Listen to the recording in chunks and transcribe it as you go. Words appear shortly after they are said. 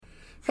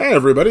Hey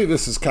everybody,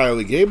 this is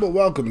Kylie Gable.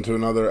 Welcome to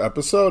another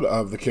episode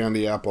of the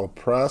Candy Apple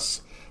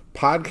Press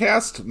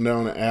podcast,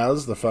 known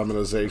as the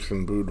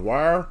Feminization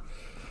Boudoir.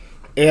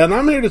 And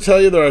I'm here to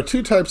tell you there are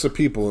two types of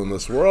people in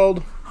this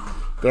world.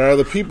 There are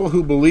the people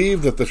who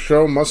believe that the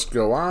show must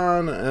go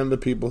on, and the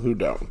people who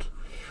don't.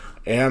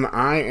 And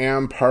I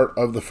am part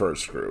of the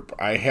first group.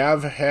 I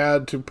have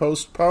had to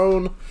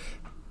postpone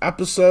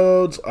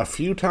episodes a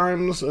few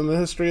times in the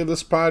history of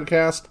this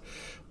podcast,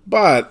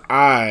 but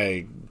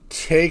I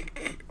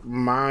take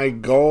my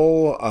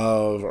goal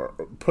of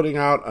putting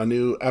out a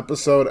new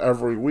episode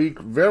every week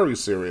very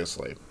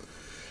seriously.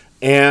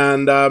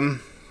 And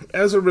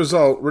as a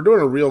result, we're doing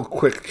a real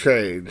quick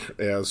change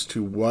as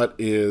to what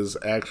is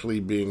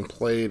actually being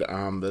played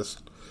on this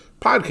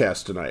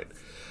podcast tonight.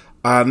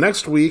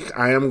 Next week,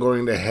 I am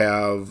going to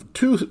have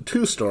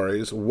two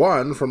stories.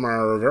 One from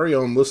our very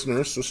own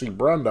listener, Sissy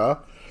Brenda,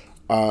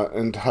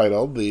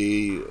 entitled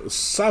The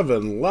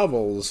 7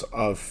 Levels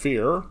of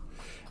Fear.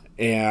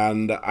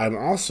 And I'm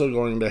also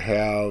going to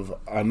have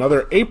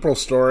another April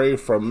story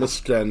from Miss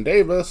Jen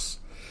Davis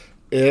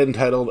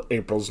entitled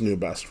April's New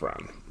Best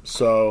Friend.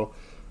 So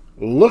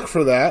look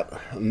for that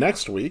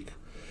next week.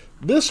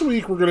 This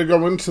week we're going to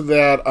go into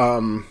that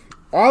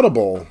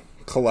Audible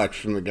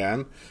collection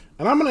again.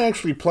 And I'm going to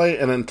actually play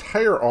an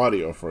entire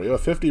audio for you, a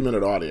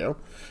 50-minute audio,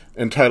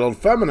 entitled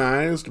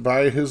Feminized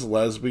by His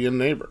Lesbian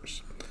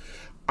Neighbors.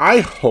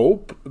 I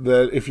hope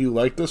that if you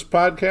like this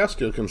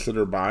podcast, you'll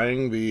consider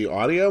buying the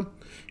audio.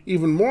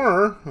 Even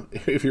more,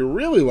 if you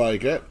really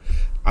like it,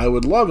 I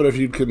would love it if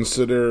you'd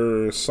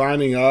consider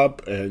signing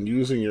up and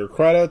using your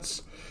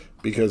credits,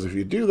 because if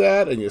you do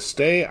that and you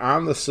stay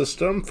on the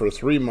system for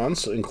 3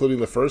 months, including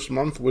the first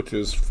month, which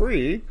is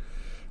free,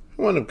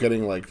 you end up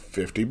getting like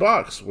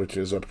 $50, which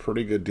is a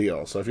pretty good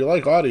deal. So if you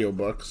like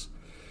audiobooks,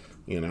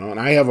 and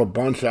I have a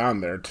bunch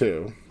on there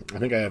too. I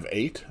think I have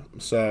 8,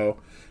 so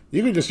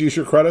you can just use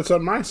your credits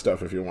on my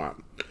stuff if you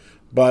want.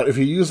 But if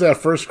you use that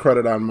first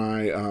credit on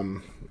my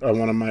on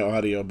one of my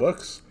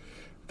audiobooks,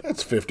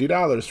 that's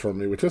 $50 for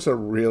me, which is a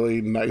really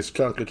nice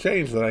chunk of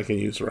change that I can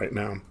use right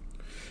now.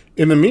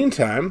 In the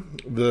meantime,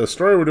 the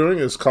story we're doing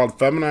is called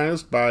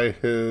Feminized by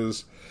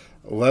His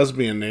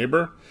Lesbian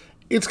Neighbor.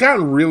 It's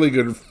gotten really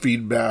good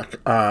feedback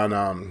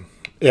on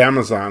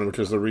Amazon, which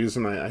is the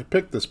reason I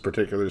picked this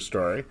particular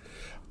story.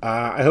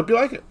 I hope you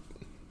like it.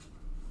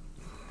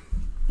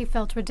 He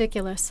felt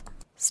ridiculous,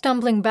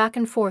 stumbling back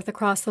and forth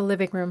across the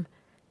living room,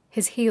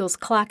 his heels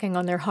clacking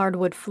on their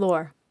hardwood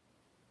floor.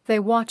 They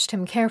watched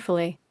him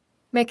carefully,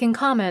 making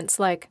comments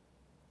like,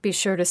 "Be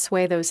sure to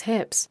sway those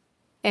hips,"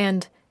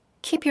 and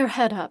 "Keep your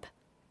head up.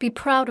 Be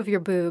proud of your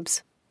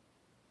boobs."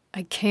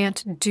 "I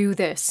can't do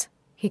this,"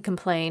 he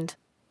complained.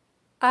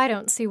 "I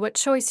don't see what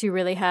choice you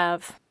really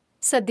have,"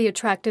 said the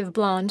attractive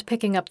blonde,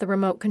 picking up the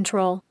remote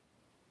control.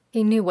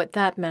 He knew what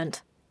that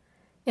meant.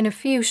 In a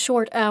few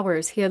short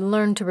hours, he had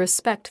learned to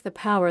respect the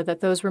power that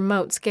those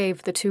remotes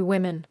gave the two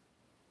women.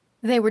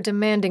 They were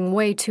demanding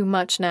way too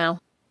much now.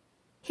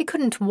 He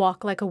couldn't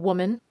walk like a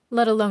woman,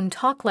 let alone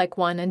talk like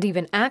one and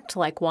even act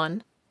like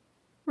one.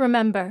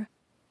 "Remember,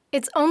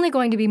 it's only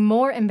going to be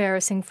more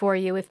embarrassing for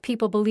you if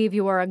people believe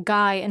you are a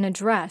guy in a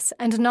dress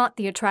and not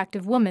the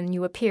attractive woman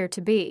you appear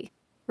to be,"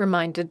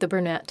 reminded the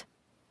brunette.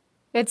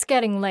 "It's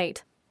getting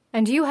late,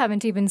 and you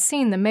haven't even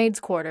seen the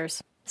maids'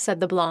 quarters," said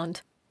the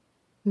blonde.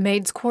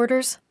 Maids'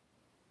 quarters?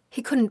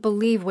 He couldn't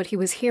believe what he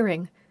was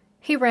hearing.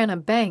 He ran a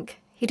bank.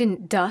 He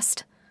didn't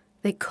dust.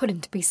 They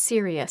couldn't be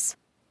serious.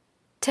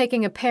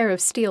 Taking a pair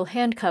of steel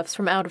handcuffs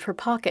from out of her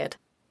pocket,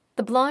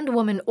 the blonde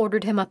woman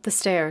ordered him up the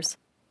stairs.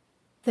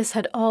 This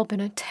had all been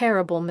a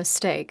terrible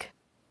mistake.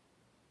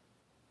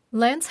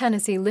 Lance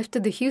Hennessy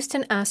lifted the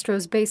Houston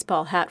Astros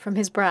baseball hat from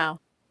his brow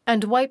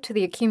and wiped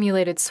the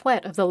accumulated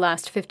sweat of the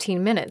last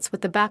 15 minutes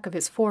with the back of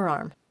his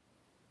forearm.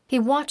 He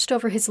watched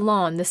over his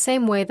lawn the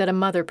same way that a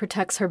mother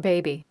protects her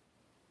baby,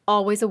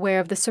 always aware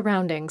of the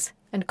surroundings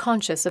and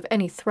conscious of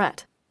any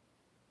threat.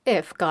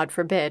 If, God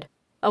forbid,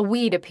 a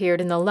weed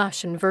appeared in the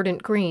lush and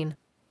verdant green,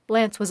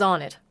 Lance was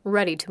on it,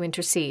 ready to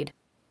intercede.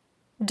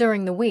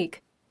 During the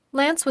week,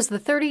 Lance was the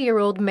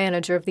 30-year-old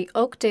manager of the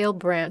Oakdale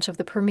branch of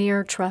the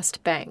Premier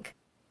Trust Bank.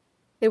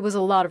 It was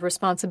a lot of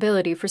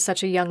responsibility for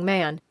such a young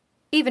man,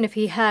 even if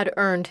he had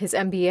earned his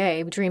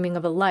MBA dreaming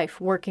of a life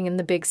working in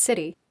the big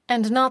city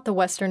and not the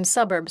western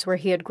suburbs where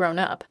he had grown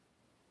up.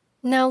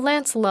 Now,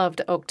 Lance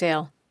loved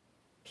Oakdale.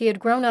 He had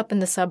grown up in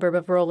the suburb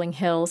of rolling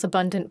hills,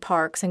 abundant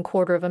parks, and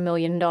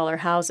 $250,000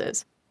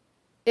 houses.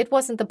 It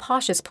wasn't the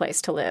poshest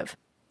place to live,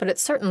 but it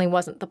certainly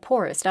wasn't the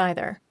poorest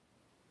either.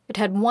 It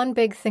had one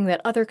big thing that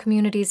other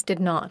communities did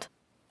not,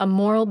 a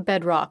moral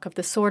bedrock of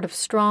the sort of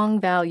strong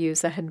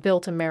values that had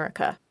built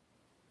America.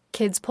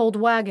 Kids pulled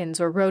wagons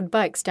or rode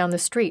bikes down the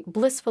street,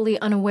 blissfully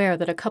unaware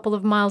that a couple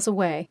of miles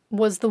away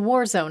was the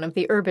war zone of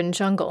the urban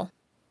jungle.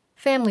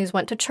 Families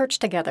went to church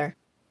together,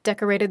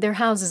 decorated their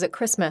houses at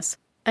Christmas,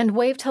 and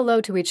waved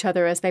hello to each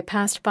other as they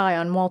passed by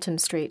on Walton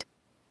Street.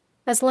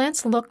 As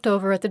Lance looked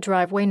over at the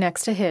driveway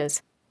next to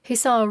his, he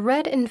saw a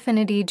red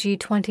Infiniti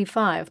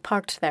G25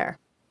 parked there.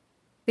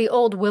 The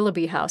old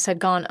Willoughby house had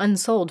gone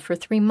unsold for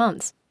 3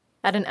 months,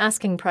 at an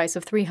asking price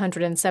of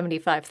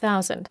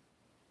 $375,000.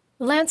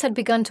 Lance had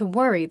begun to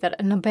worry that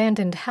an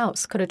abandoned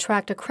house could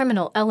attract a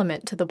criminal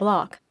element to the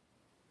block.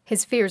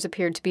 His fears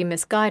appeared to be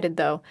misguided,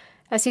 though,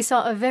 as he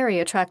saw a very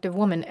attractive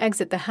woman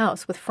exit the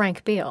house with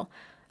Frank Beale,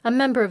 a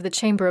member of the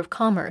Chamber of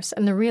Commerce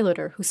and the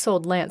realtor who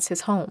sold Lance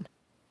his home.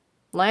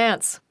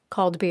 "Lance,"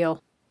 called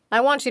Beale,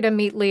 "I want you to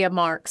meet Leah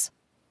Marks.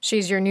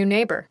 She's your new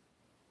neighbor."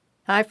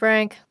 "Hi,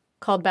 Frank,"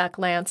 called back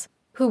Lance,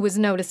 who was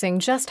noticing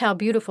just how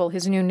beautiful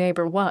his new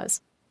neighbor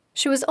was.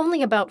 She was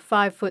only about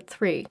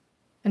 5'3",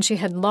 and she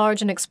had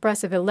large and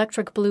expressive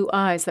electric blue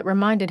eyes that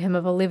reminded him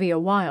of Olivia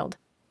Wilde.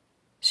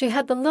 She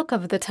had the look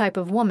of the type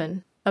of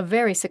woman a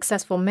very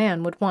successful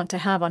man would want to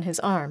have on his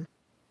arm.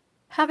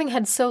 Having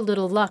had so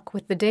little luck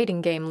with the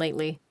dating game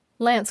lately,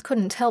 Lance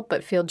couldn't help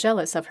but feel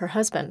jealous of her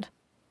husband.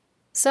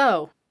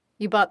 "So,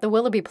 you bought the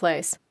Willoughby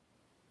place.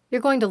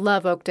 You're going to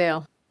love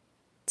Oakdale.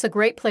 It's a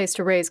great place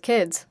to raise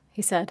kids,"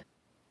 he said.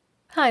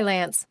 "Hi,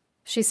 Lance,"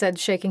 she said,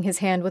 shaking his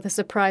hand with a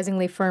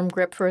surprisingly firm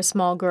grip for a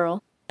small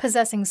girl,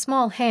 possessing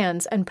small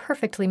hands and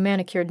perfectly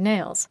manicured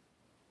nails.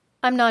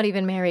 "I'm not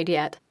even married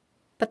yet,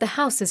 but the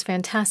house is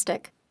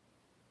fantastic.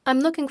 I'm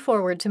looking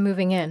forward to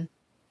moving in.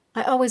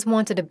 I always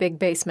wanted a big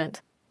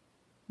basement."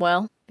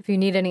 "Well, if you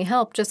need any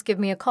help, just give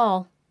me a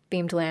call,"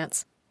 beamed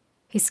Lance.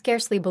 He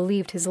scarcely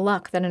believed his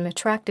luck that an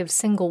attractive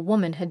single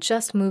woman had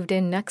just moved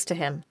in next to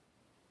him.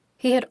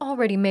 He had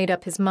already made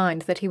up his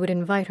mind that he would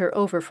invite her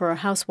over for a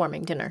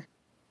housewarming dinner.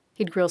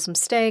 He'd grill some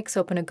steaks,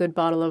 open a good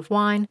bottle of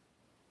wine,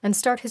 and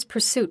start his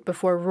pursuit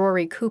before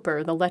Rory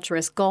Cooper, the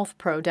lecherous golf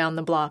pro down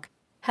the block,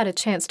 had a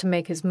chance to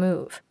make his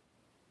move.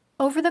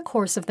 Over the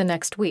course of the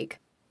next week,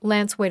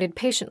 Lance waited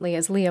patiently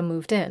as Leah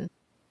moved in.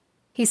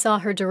 He saw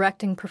her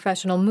directing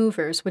professional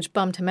movers, which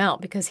bummed him out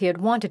because he had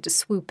wanted to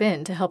swoop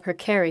in to help her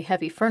carry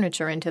heavy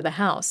furniture into the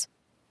house.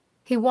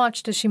 He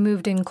watched as she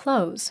moved in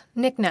clothes,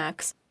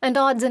 knickknacks, and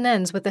odds and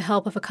ends with the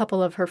help of a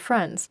couple of her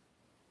friends.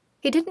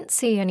 He didn't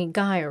see any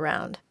guy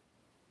around.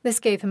 This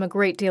gave him a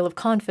great deal of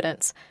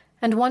confidence,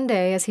 and one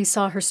day, as he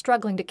saw her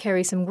struggling to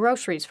carry some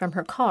groceries from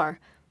her car,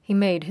 he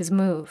made his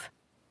move.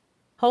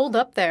 "Hold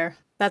up there.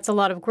 That's a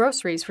lot of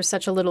groceries for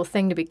such a little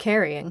thing to be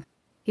carrying,"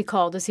 he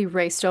called as he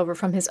raced over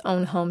from his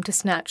own home to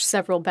snatch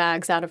several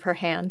bags out of her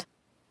hand.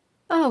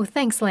 "Oh,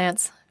 thanks,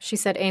 Lance," she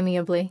said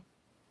amiably.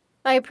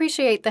 "I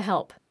appreciate the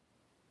help."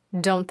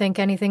 "Don't think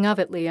anything of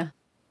it, Leah.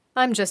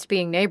 I'm just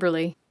being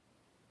neighborly.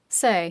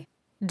 Say,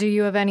 do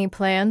you have any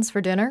plans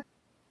for dinner?"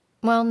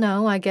 "Well,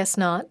 no, I guess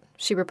not,"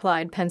 she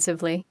replied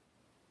pensively.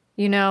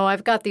 "You know,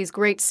 I've got these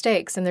great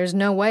steaks, and there's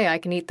no way I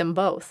can eat them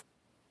both.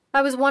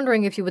 I was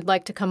wondering if you would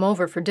like to come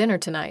over for dinner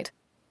tonight.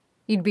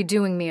 You'd be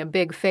doing me a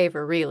big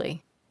favor,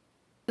 really."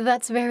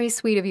 "That's very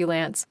sweet of you,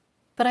 Lance,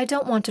 but I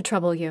don't want to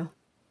trouble you."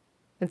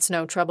 "It's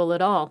no trouble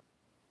at all.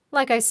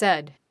 Like I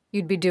said,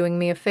 you'd be doing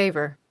me a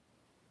favor."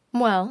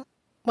 "Well,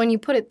 when you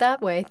put it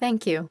that way,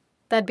 thank you.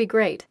 That'd be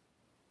great.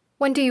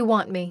 When do you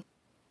want me?"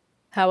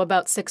 "How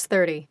about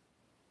 6:30?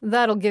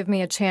 That'll give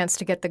me a chance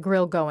to get the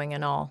grill going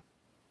and all."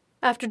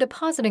 After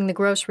depositing the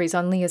groceries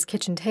on Leah's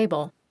kitchen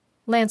table,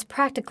 Lance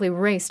practically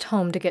raced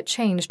home to get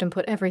changed and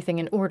put everything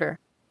in order.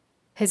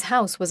 His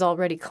house was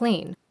already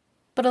clean,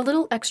 but a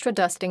little extra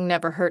dusting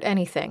never hurt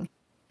anything,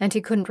 and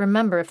he couldn't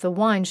remember if the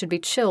wine should be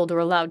chilled or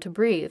allowed to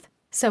breathe,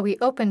 so he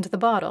opened the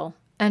bottle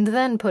and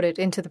then put it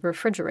into the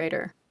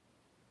refrigerator.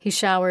 He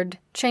showered,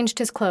 changed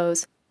his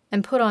clothes,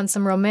 and put on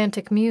some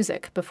romantic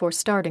music before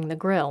starting the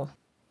grill.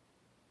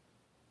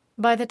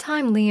 By the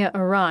time Leah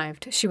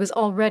arrived, she was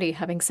already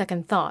having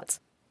second thoughts.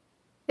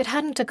 It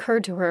hadn't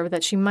occurred to her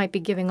that she might be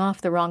giving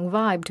off the wrong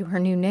vibe to her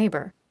new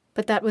neighbor,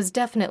 but that was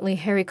definitely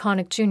Harry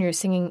Connick Jr.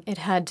 singing "It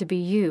Had to Be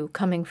You"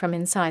 coming from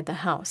inside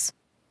the house.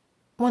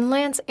 When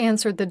Lance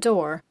answered the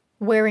door,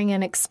 wearing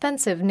an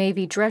expensive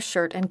navy dress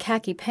shirt and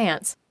khaki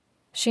pants,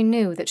 she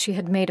knew that she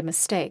had made a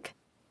mistake.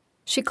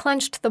 She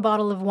clenched the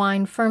bottle of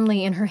wine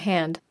firmly in her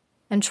hand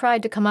and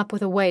tried to come up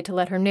with a way to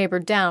let her neighbor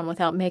down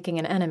without making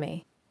an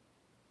enemy.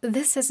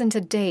 "This isn't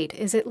a date,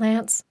 is it,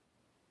 Lance?"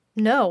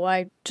 "No,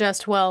 I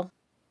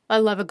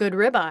love a good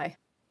ribeye.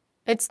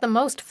 It's the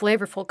most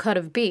flavorful cut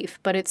of beef,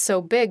 but it's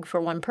so big for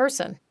one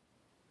person."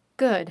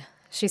 "Good,"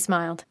 she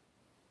smiled.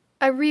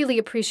 "I really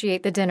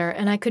appreciate the dinner,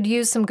 and I could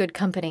use some good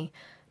company,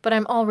 but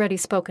I'm already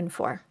spoken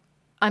for.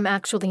 I'm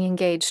actually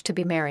engaged to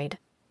be married."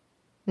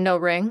 "No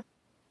ring?"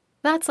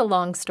 "That's a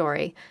long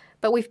story,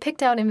 but we've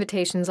picked out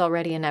invitations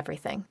already and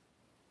everything."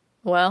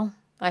 "Well,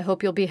 I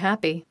hope you'll be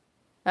happy.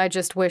 I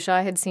just wish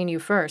I had seen you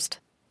first."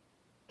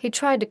 He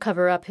tried to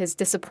cover up his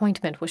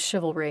disappointment with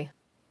chivalry.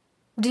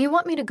 "Do you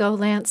want me to go,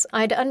 Lance?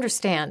 I'd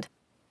understand.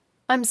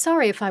 I'm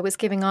sorry if I was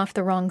giving off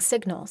the wrong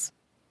signals."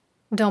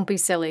 "Don't be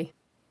silly.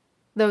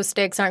 Those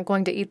steaks aren't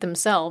going to eat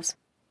themselves.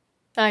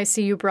 I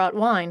see you brought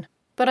wine,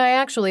 but I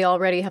actually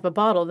already have a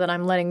bottle that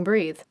I'm letting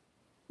breathe.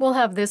 We'll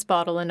have this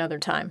bottle another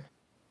time."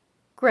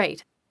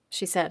 "Great,"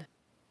 she said.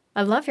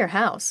 "I love your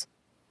house."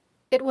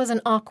 It was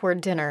an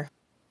awkward dinner.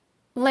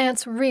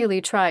 Lance really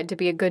tried to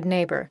be a good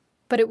neighbor,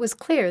 but it was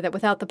clear that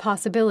without the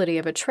possibility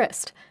of a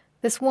tryst,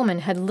 this woman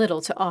had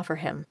little to offer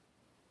him.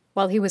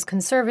 While he was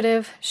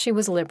conservative, she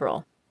was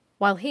liberal.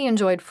 While he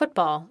enjoyed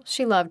football,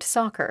 she loved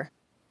soccer.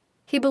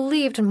 He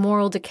believed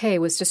moral decay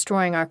was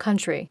destroying our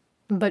country,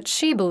 but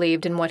she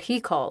believed in what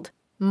he called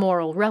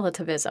moral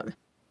relativism.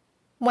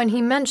 When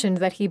he mentioned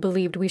that he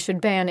believed we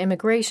should ban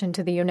immigration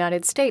to the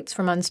United States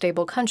from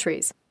unstable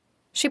countries,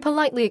 she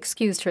politely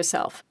excused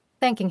herself,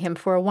 thanking him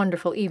for a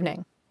wonderful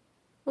evening.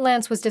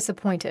 Lance was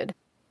disappointed,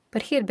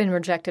 but he had been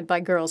rejected by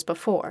girls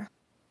before.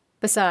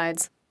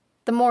 Besides,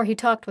 the more he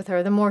talked with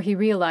her, the more he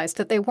realized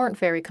that they weren't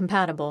very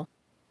compatible.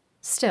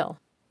 Still,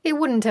 he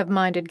wouldn't have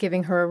minded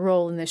giving her a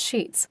role in the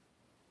sheets.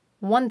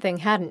 One thing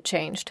hadn't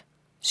changed.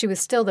 She was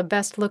still the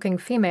best-looking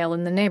female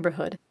in the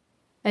neighborhood,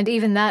 and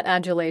even that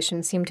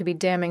adulation seemed to be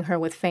damning her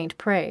with faint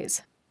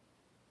praise.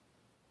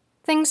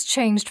 Things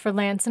changed for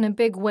Lance in a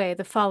big way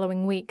the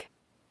following week.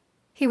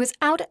 He was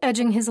out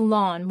edging his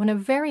lawn when a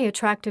very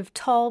attractive,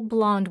 tall,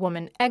 blonde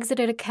woman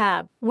exited a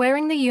cab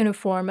wearing the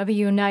uniform of a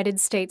United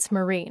States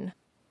Marine.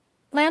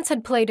 Lance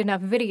had played enough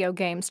video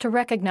games to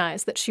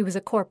recognize that she was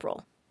a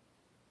corporal.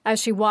 As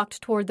she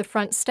walked toward the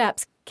front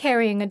steps,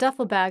 carrying a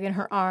duffel bag in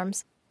her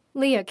arms,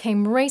 Leah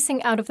came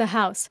racing out of the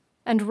house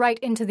and right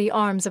into the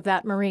arms of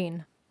that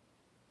Marine.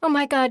 "Oh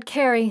my God,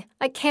 Carrie,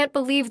 I can't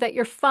believe that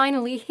you're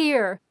finally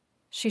here,"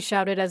 she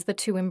shouted as the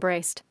two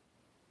embraced.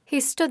 He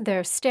stood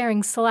there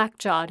staring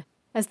slack-jawed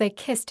as they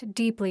kissed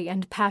deeply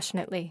and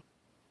passionately.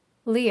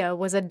 Leah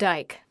was a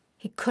dyke.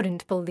 He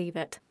couldn't believe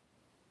it.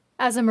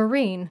 As a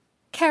Marine,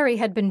 Carrie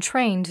had been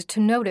trained to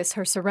notice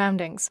her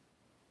surroundings.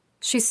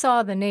 She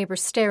saw the neighbor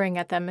staring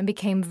at them and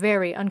became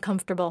very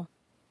uncomfortable.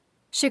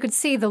 She could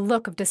see the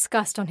look of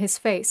disgust on his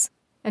face,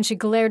 and she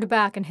glared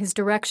back in his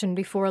direction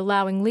before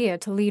allowing Leah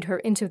to lead her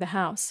into the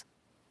house.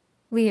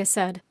 Leah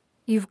said,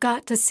 "You've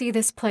got to see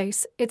this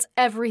place. It's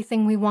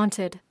everything we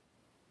wanted."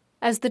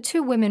 As the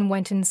two women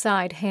went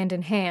inside hand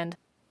in hand,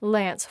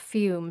 Lance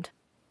fumed.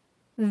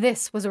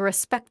 This was a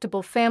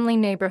respectable family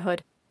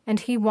neighborhood, and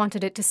he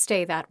wanted it to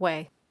stay that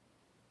way.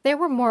 There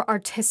were more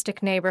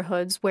artistic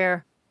neighborhoods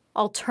where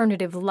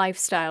alternative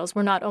lifestyles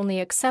were not only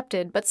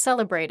accepted but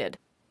celebrated.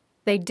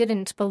 They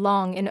didn't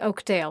belong in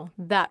Oakdale,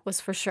 that was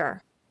for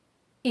sure.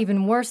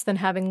 Even worse than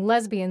having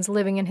lesbians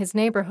living in his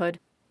neighborhood,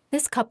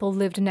 this couple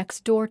lived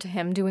next door to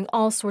him doing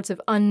all sorts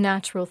of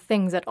unnatural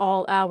things at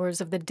all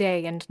hours of the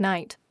day and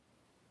night.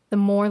 The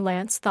more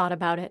Lance thought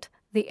about it,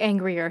 the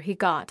angrier he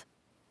got.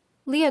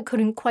 Leah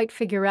couldn't quite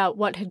figure out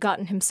what had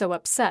gotten him so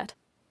upset,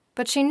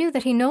 but she knew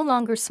that he no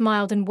longer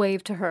smiled and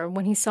waved to her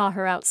when he saw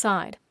her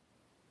outside.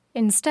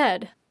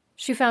 Instead,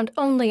 she found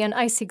only an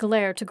icy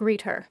glare to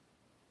greet her.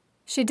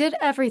 She did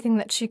everything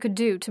that she could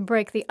do to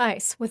break the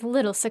ice with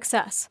little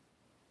success.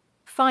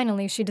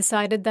 Finally, she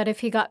decided that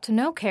if he got to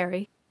know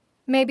Carrie,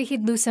 maybe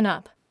he'd loosen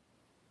up.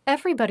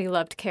 Everybody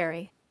loved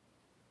Carrie.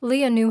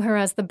 Leah knew her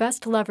as the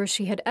best lover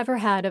she had ever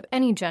had of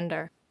any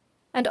gender,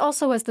 and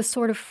also as the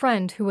sort of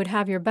friend who would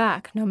have your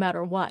back no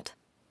matter what.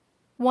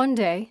 One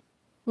day,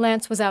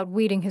 Lance was out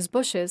weeding his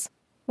bushes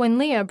when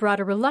Leah brought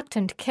a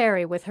reluctant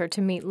Carrie with her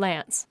to meet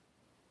Lance.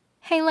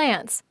 "Hey,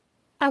 Lance,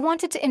 I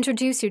wanted to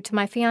introduce you to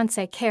my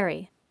fiancée,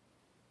 Carrie."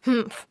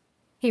 "Humph,"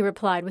 he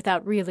replied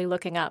without really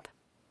looking up.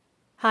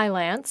 "Hi,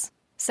 Lance,"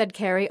 said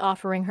Carrie,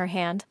 offering her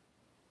hand.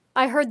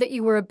 "I heard that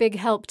you were a big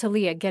help to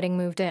Leah getting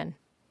moved in."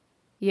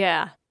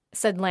 "Yeah,"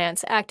 said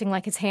Lance, acting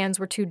like his hands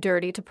were too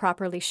dirty to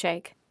properly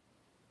shake.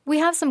 "We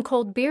have some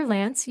cold beer,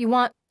 Lance. You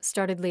want—"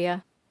 started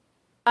Leah.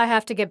 "I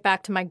have to get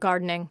back to my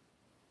gardening."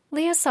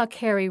 Leah saw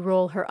Carrie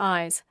roll her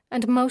eyes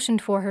and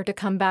motioned for her to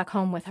come back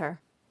home with her.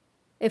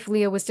 If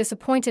Leah was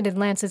disappointed in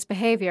Lance's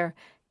behavior,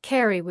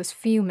 Carrie was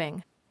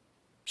fuming.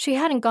 She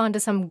hadn't gone to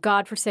some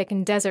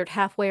godforsaken desert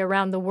halfway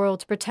around the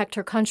world to protect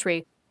her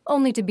country,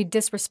 only to be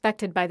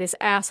disrespected by this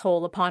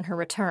asshole upon her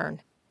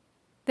return.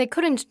 They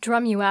couldn't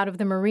drum you out of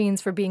the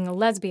Marines for being a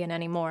lesbian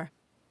anymore,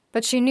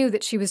 but she knew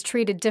that she was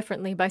treated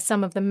differently by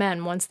some of the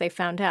men once they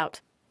found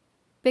out.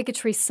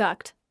 Bigotry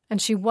sucked,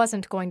 and she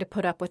wasn't going to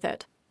put up with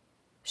it.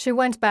 She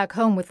went back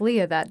home with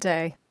Leah that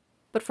day,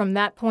 but from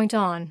that point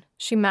on,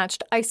 she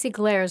matched icy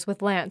glares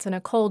with Lance in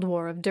a cold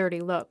war of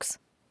dirty looks.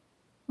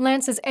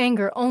 Lance's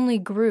anger only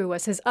grew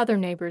as his other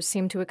neighbors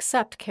seemed to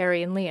accept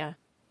Carrie and Leah.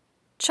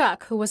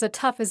 Chuck, who was a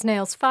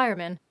tough-as-nails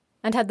fireman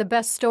and had the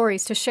best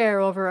stories to share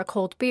over a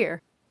cold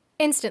beer,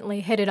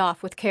 instantly hit it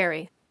off with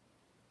Carrie.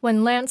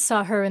 When Lance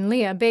saw her and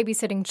Leah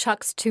babysitting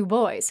Chuck's two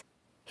boys,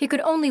 he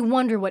could only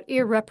wonder what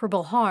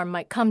irreparable harm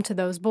might come to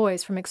those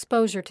boys from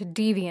exposure to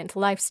deviant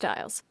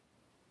lifestyles.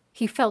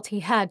 He felt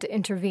he had to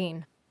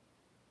intervene.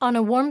 On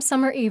a warm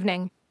summer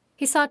evening,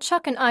 he saw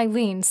Chuck and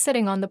Eileen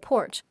sitting on the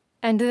porch,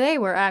 and they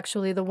were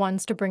actually the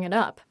ones to bring it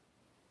up.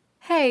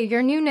 "Hey,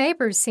 your new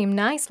neighbors seem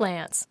nice,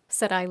 Lance,"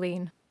 said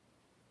Eileen.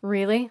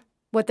 "Really?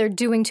 What they're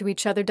doing to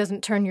each other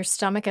doesn't turn your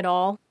stomach at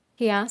all?"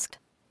 he asked.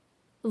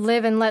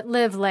 "Live and let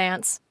live,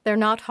 Lance. They're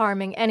not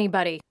harming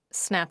anybody,"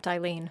 snapped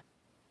Eileen.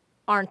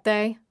 "Aren't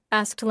they?"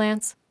 asked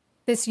Lance.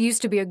 "This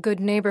used to be a good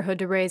neighborhood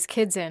to raise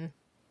kids in."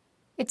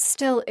 "It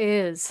still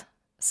is,"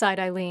 sighed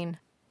Eileen.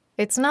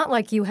 "It's not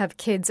like you have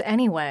kids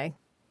anyway.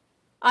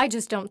 I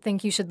just don't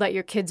think you should let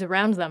your kids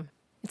around them.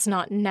 It's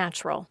not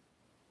natural.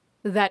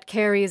 That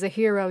Carrie is a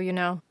hero, you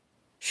know.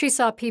 She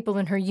saw people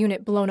in her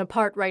unit blown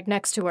apart right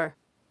next to her.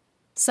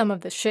 Some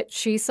of the shit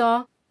she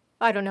saw?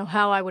 I don't know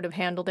how I would have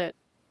handled it,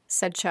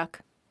 said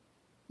Chuck.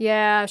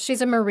 Yeah,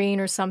 she's a Marine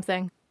or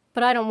something,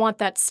 but I don't want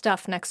that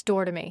stuff next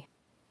door to me.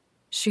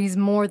 She's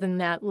more than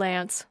that,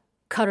 Lance.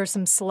 Cut her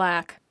some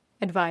slack,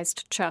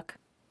 advised Chuck.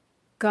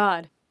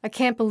 God, I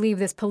can't believe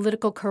this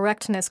political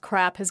correctness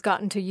crap has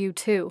gotten to you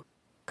too,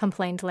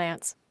 complained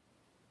Lance.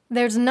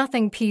 There's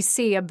nothing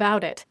PC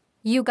about it.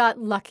 You got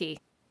lucky,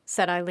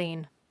 said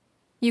Eileen.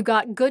 You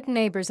got good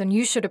neighbors and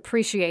you should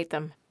appreciate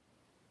them.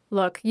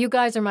 Look, you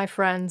guys are my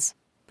friends,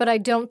 but I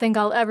don't think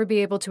I'll ever be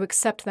able to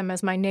accept them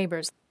as my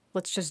neighbors.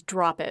 Let's just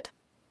drop it,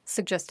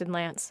 suggested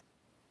Lance.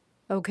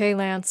 Okay,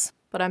 Lance,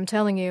 but I'm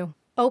telling you,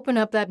 open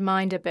up that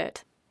mind a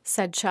bit,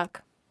 said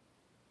Chuck.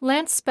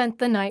 Lance spent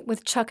the night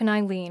with Chuck and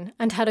Eileen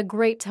and had a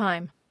great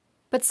time,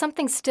 but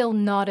something still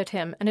gnawed at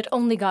him, and it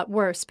only got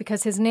worse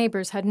because his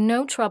neighbors had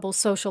no trouble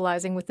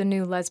socializing with the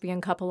new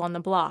lesbian couple on the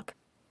block.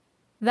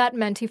 That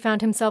meant he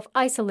found himself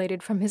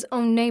isolated from his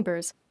own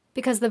neighbors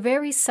because the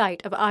very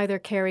sight of either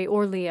Carrie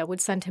or Leah would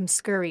send him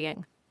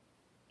scurrying.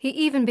 He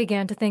even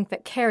began to think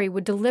that Carrie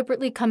would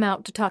deliberately come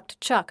out to talk to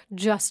Chuck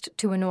just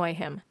to annoy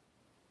him.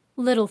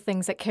 Little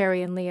things that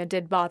Carrie and Leah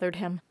did bothered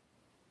him.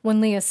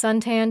 When Leah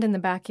suntanned in the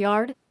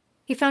backyard,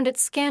 he found it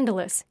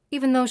scandalous,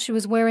 even though she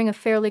was wearing a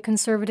fairly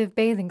conservative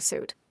bathing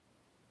suit.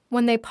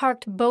 When they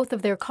parked both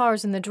of their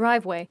cars in the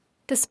driveway,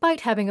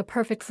 despite having a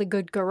perfectly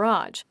good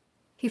garage,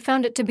 he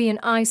found it to be an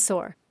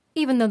eyesore,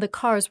 even though the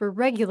cars were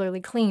regularly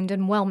cleaned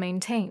and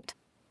well-maintained.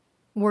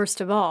 Worst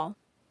of all,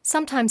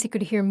 sometimes he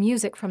could hear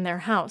music from their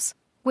house,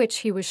 which,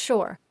 he was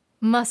sure,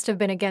 must have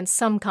been against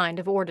some kind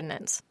of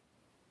ordinance.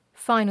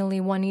 Finally,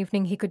 one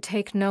evening he could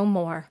take no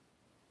more.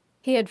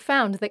 He had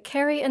found that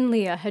Carrie and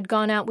Leah had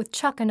gone out with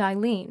Chuck and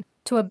Eileen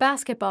to a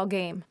basketball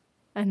game,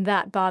 and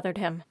that bothered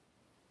him.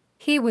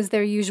 He was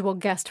their usual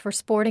guest for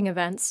sporting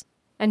events,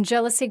 and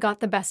jealousy got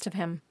the best of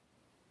him.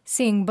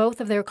 Seeing both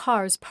of their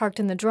cars parked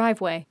in the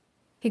driveway,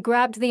 he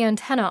grabbed the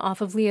antenna off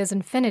of Leah's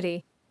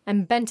Infinity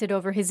and bent it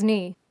over his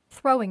knee,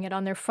 throwing it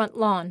on their front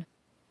lawn.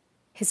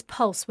 His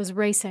pulse was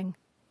racing,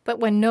 but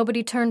when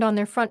nobody turned on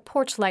their front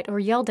porch light or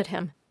yelled at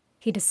him,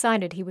 he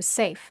decided he was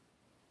safe.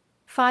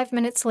 5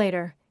 minutes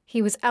later,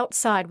 he was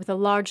outside with a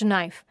large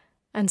knife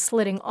and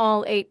slitting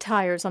all 8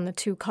 tires on the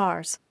 2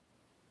 cars.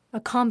 A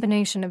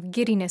combination of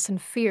giddiness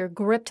and fear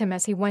gripped him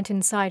as he went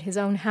inside his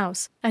own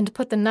house and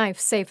put the knife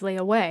safely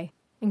away,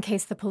 in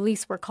case the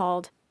police were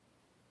called.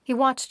 He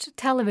watched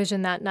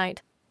television that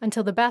night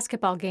until the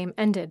basketball game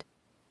ended.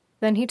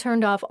 Then he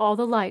turned off all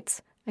the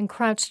lights and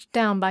crouched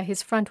down by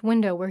his front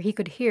window where he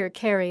could hear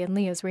Carrie and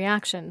Leah's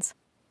reactions.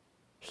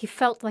 He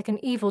felt like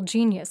an evil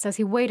genius as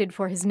he waited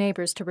for his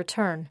neighbors to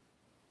return.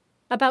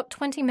 About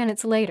 20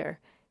 minutes later,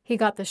 he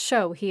got the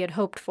show he had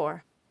hoped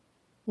for.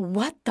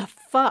 "What the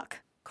fuck?"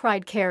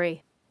 cried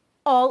Carrie.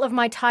 "All of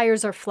my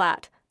tires are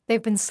flat.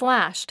 They've been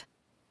slashed."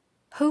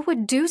 "Who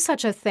would do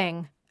such a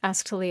thing?"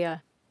 asked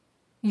Leah.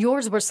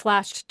 "Yours were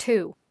slashed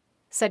too,"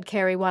 said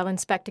Carrie while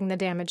inspecting the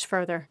damage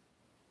further.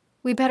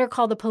 "We better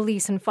call the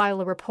police and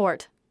file a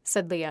report,"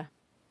 said Leah.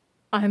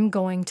 "I'm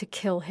going to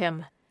kill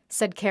him,"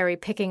 said Carrie,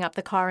 picking up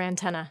the car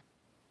antenna.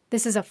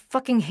 "This is a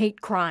fucking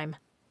hate crime."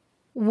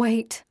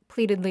 "Wait,"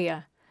 pleaded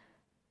Leah.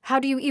 "How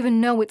do you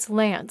even know it's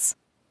Lance?"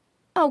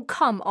 "Oh,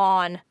 come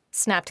on,"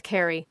 snapped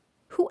Carrie.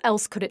 "Who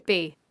else could it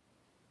be?"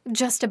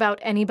 "Just about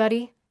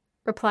anybody,"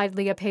 replied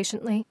Leah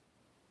patiently.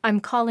 "I'm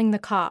calling the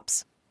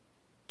cops."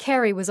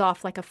 Carrie was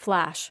off like a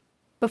flash.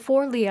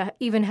 Before Leah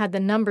even had the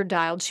number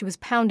dialed, she was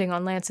pounding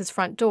on Lance's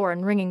front door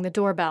and ringing the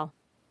doorbell.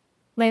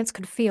 Lance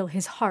could feel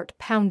his heart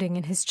pounding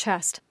in his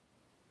chest.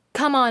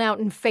 "Come on out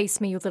and face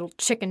me, you little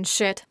chicken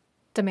shit,"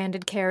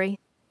 demanded Carrie.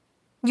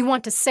 "You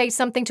want to say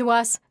something to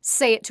us?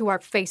 Say it to our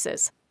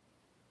faces."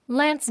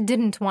 Lance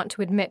didn't want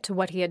to admit to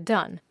what he had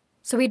done,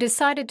 so he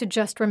decided to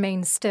just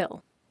remain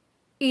still.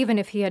 Even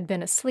if he had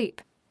been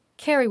asleep,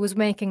 Carrie was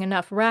making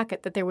enough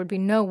racket that there would be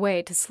no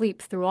way to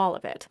sleep through all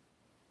of it.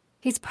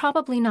 "He's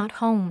probably not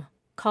home,"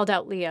 called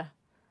out Leah.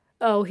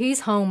 "Oh,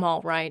 he's home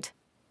all right."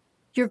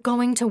 "You're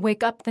going to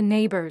wake up the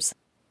neighbors."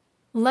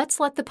 "Let's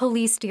let the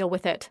police deal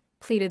with it,"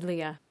 pleaded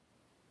Leah.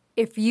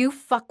 "If you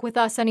fuck with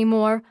us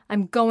anymore,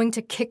 I'm going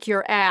to kick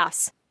your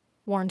ass,"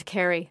 warned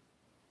Carrie.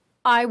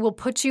 "I will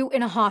put you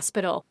in a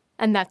hospital,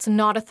 and that's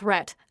not a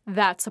threat,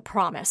 that's a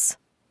promise."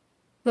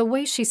 The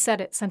way she said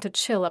it sent a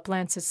chill up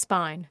Lance's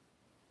spine.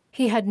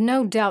 He had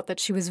no doubt that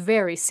she was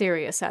very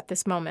serious at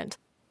this moment,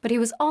 but he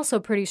was also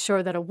pretty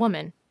sure that a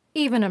woman,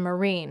 even a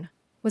Marine,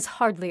 was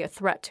hardly a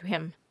threat to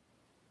him.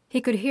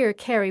 He could hear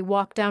Carrie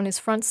walk down his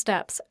front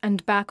steps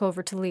and back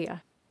over to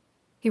Leah.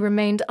 He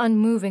remained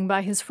unmoving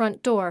by his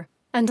front door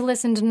and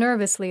listened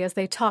nervously as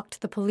they talked to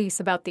the police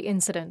about the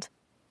incident.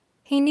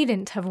 He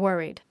needn't have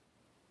worried.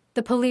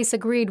 The police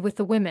agreed with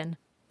the women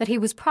that he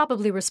was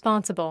probably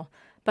responsible,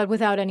 but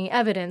without any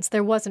evidence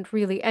there wasn't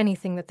really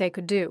anything that they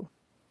could do.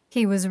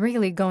 He was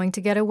really going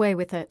to get away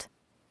with it.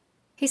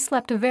 He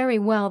slept very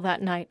well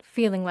that night,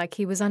 feeling like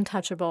he was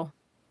untouchable.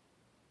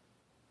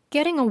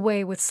 Getting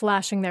away with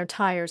slashing their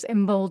tires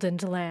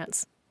emboldened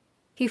Lance.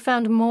 He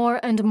found more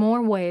and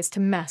more ways to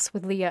mess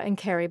with Leah and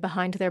Carrie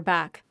behind their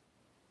back.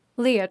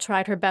 Leah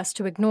tried her best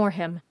to ignore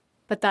him,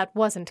 but that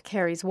wasn't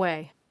Carrie's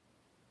way.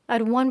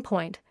 At one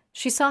point,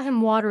 she saw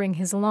him watering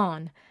his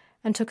lawn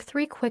and took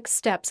 3 quick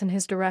steps in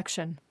his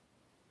direction.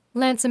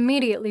 Lance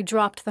immediately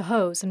dropped the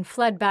hose and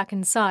fled back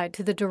inside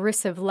to the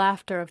derisive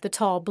laughter of the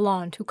tall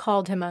blonde who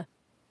called him a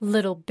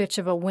little bitch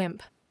of a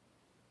wimp.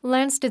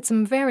 Lance did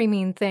some very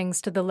mean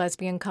things to the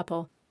lesbian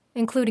couple,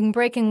 including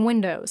breaking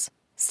windows,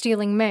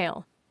 stealing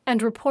mail,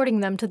 and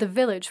reporting them to the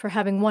village for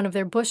having one of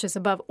their bushes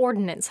above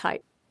ordinance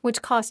height,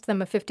 which cost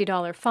them a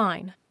 $50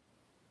 fine.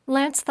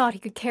 Lance thought he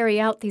could carry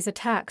out these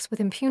attacks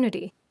with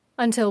impunity,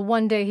 until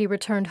one day he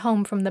returned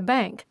home from the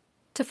bank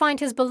to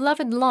find his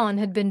beloved lawn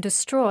had been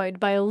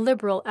destroyed by a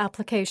liberal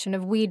application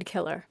of weed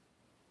killer.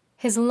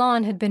 His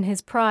lawn had been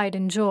his pride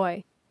and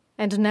joy,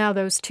 and now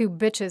those 2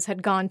 bitches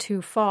had gone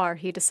too far,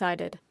 he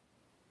decided.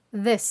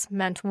 This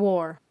meant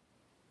war.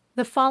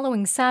 The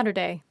following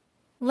Saturday,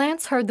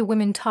 Lance heard the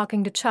women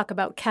talking to Chuck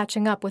about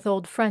catching up with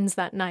old friends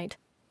that night.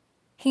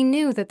 He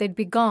knew that they'd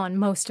be gone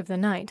most of the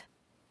night.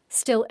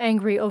 Still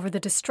angry over the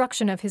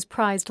destruction of his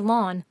prized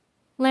lawn,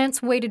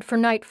 Lance waited for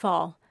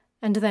nightfall,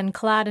 and then,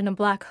 clad in a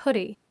black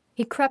hoodie,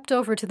 he crept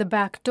over to the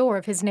back door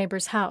of his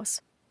neighbor's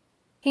house.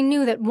 He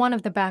knew that one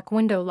of the back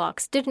window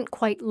locks didn't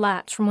quite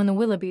latch from when the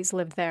Willoughbys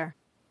lived there.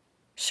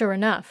 Sure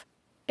enough,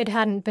 it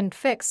hadn't been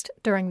fixed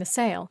during the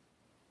sale.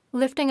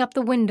 Lifting up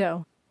the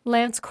window,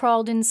 Lance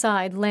crawled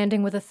inside,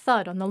 landing with a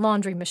thud on the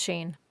laundry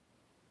machine.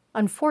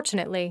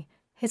 Unfortunately,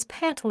 his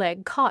pant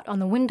leg caught on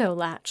the window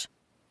latch.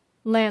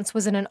 Lance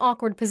was in an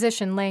awkward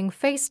position, laying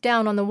face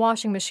down on the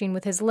washing machine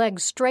with his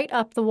legs straight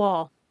up the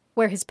wall,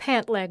 where his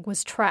pant leg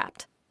was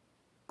trapped.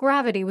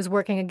 Gravity was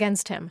working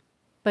against him,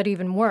 but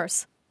even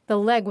worse, the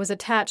leg was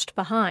attached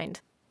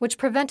behind, which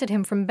prevented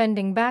him from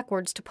bending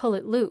backwards to pull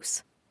it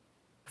loose.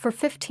 For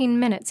 15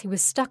 minutes he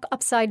was stuck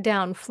upside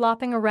down,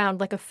 flopping around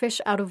like a fish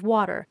out of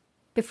water,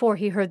 before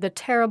he heard the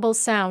terrible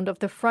sound of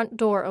the front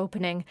door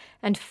opening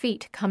and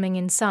feet coming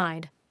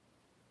inside.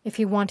 If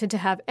he wanted to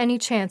have any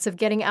chance of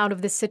getting out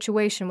of this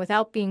situation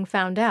without being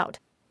found out,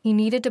 he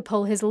needed to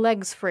pull his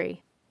legs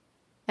free.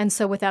 And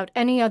so without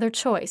any other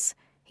choice,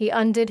 he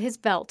undid his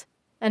belt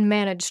and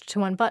managed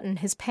to unbutton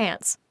his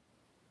pants.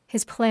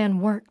 His plan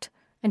worked,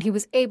 and he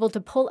was able to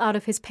pull out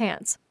of his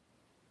pants.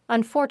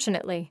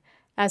 Unfortunately,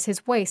 as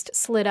his waist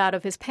slid out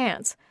of his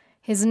pants,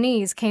 his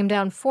knees came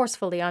down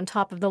forcefully on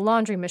top of the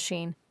laundry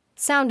machine,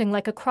 sounding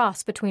like a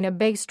cross between a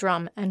bass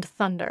drum and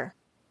thunder.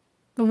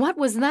 "What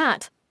was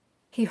that?"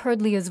 He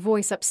heard Leah's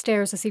voice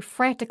upstairs as he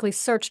frantically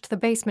searched the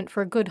basement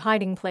for a good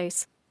hiding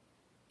place.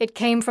 "It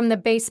came from the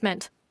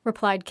basement,"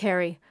 replied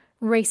Carrie,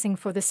 racing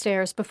for the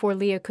stairs before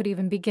Leah could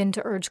even begin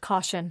to urge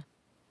caution.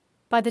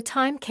 By the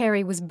time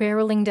Carrie was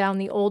barreling down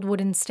the old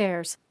wooden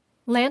stairs,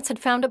 Lance had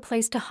found a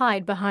place to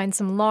hide behind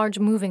some large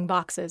moving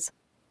boxes.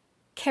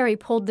 Carrie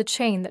pulled the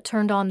chain that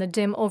turned on the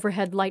dim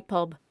overhead light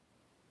bulb.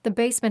 The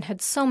basement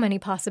had so many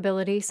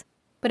possibilities,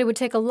 but it would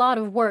take a lot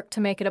of work to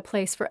make it a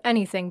place for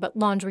anything but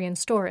laundry and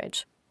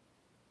storage.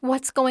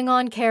 "What's going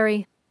on,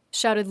 Carrie?"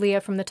 shouted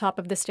Leah from the top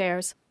of the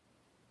stairs.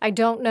 "I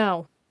don't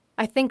know.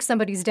 I think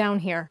somebody's down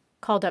here,"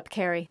 called up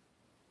Carrie.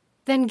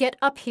 "Then get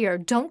up here.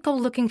 Don't go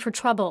looking for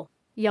trouble,"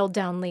 yelled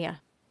down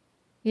Leah.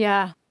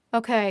 "Yeah,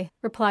 okay,"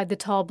 replied the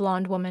tall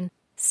blonde woman,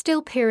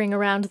 still peering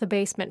around the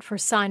basement for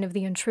sign of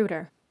the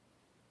intruder.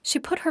 She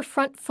put her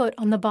front foot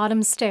on the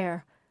bottom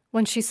stair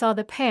when she saw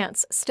the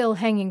pants still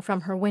hanging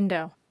from her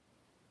window.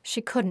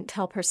 She couldn't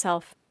help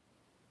herself.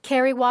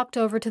 Carrie walked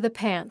over to the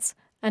pants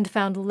and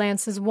found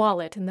Lance's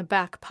wallet in the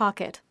back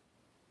pocket.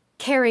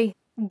 "Carrie,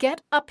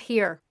 get up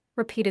here,"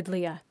 repeated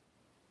Leah.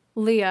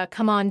 "Leah,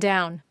 come on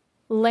down.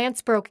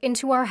 Lance broke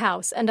into our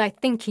house, and I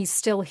think he's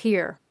still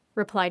here,"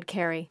 replied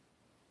Carrie.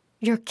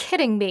 "You're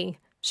kidding me,"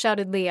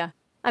 shouted Leah.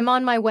 "I'm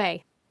on my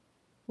way."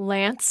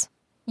 "Lance,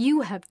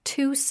 you have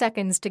 2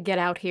 seconds to get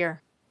out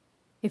here.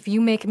 If you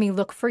make me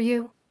look for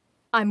you,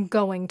 I'm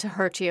going to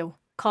hurt you,"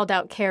 called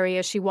out Carrie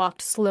as she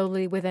walked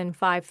slowly within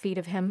 5 feet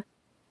of him.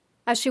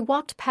 As she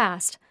walked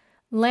past,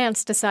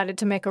 Lance decided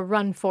to make a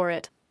run for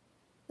it.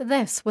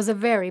 This was a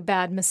very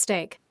bad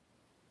mistake.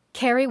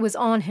 Carrie was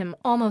on him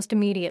almost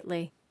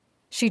immediately.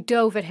 She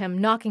dove at him,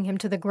 knocking him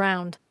to the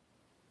ground.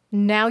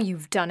 "Now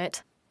you've done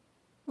it."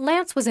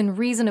 Lance was in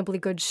reasonably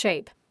good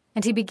shape,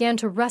 and he began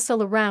to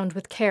wrestle around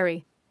with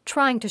Carrie,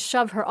 trying to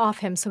shove her off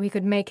him so he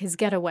could make his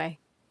getaway.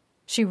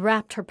 She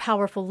wrapped her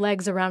powerful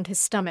legs around his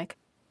stomach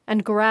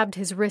and grabbed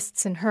his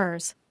wrists in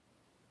hers.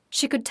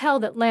 She could tell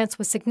that Lance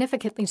was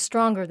significantly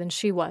stronger than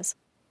she was,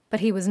 but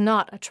he was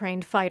not a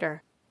trained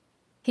fighter.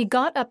 He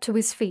got up to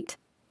his feet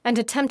and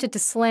attempted to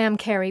slam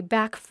Carrie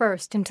back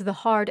first into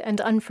the hard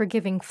and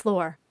unforgiving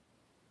floor.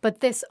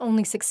 But this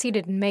only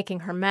succeeded in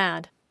making her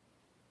mad.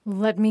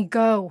 "Let me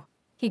go,"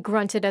 he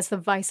grunted as the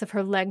vice of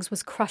her legs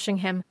was crushing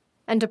him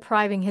and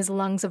depriving his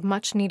lungs of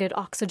much-needed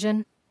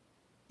oxygen.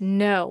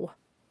 "No,"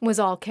 was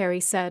all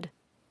Carrie said.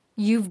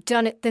 "You've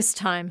done it this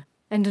time,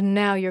 and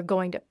now you're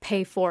going to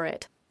pay for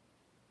it."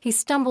 He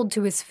stumbled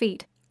to his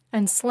feet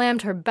and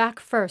slammed her back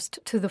first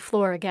to the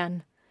floor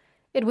again.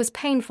 It was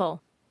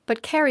painful,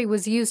 But Carrie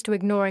was used to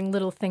ignoring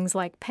little things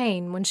like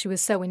pain when she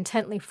was so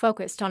intently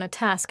focused on a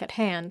task at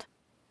hand.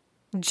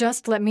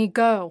 "Just let me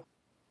go.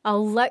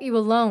 I'll let you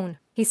alone,"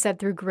 he said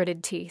through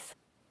gritted teeth.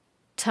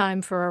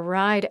 "Time for a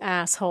ride,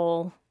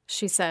 asshole,"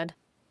 she said.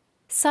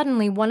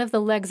 Suddenly, one of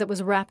the legs that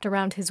was wrapped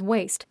around his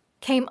waist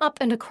came up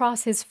and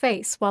across his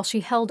face while she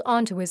held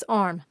onto his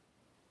arm.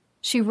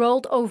 She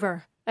rolled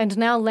over, and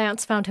now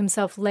Lance found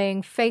himself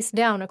laying face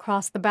down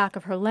across the back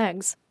of her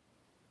legs.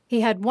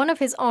 He had one of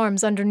his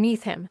arms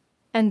underneath him,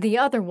 and the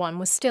other one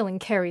was still in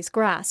Carrie's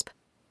grasp.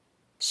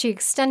 She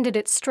extended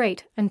it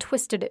straight and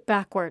twisted it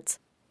backwards.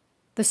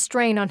 The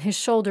strain on his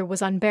shoulder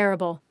was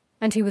unbearable,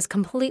 and he was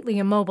completely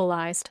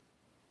immobilized.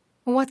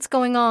 "What's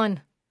going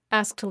on?"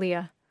 asked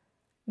Leah.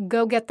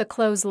 "Go get the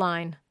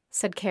clothesline,"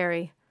 said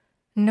Carrie.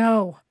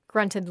 "No,"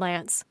 grunted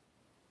Lance.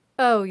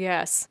 "Oh,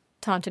 yes,"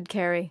 taunted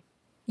Carrie.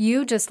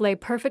 "You just lay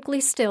perfectly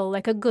still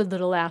like a good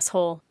little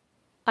asshole.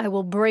 I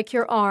will break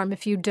your arm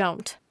if you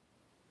don't."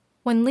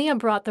 When Leah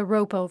brought the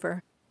rope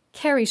over,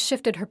 Carrie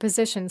shifted her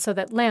position so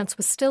that Lance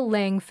was still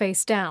laying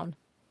face down,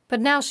 but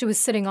now she was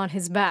sitting on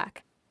his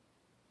back.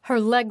 Her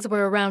legs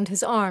were around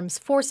his arms,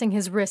 forcing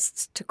his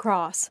wrists to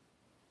cross.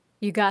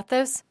 "You got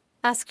this?"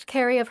 asked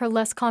Carrie of her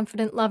less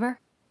confident lover.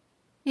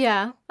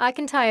 "Yeah, I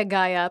can tie a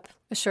guy up,"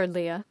 assured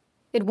Leah.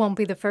 "It won't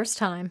be the first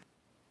time."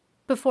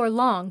 Before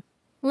long,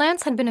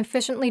 Lance had been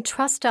efficiently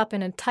trussed up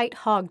in a tight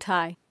hog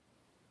tie.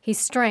 He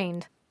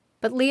strained,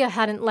 but Leah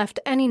hadn't left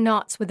any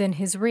knots within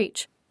his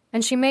reach,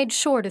 and she made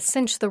sure to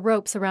cinch the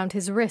ropes around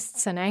his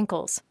wrists and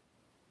ankles.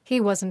 He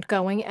wasn't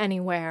going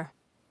anywhere.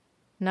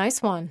 "Nice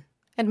one,"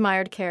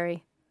 admired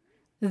Carrie.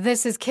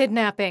 "This is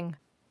kidnapping,"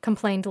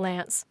 complained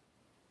Lance.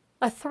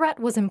 A threat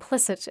was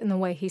implicit in the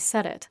way he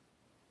said it.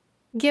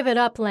 "Give it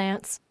up,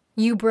 Lance.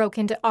 You broke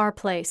into our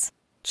place,"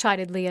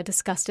 chided Leah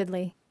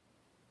disgustedly.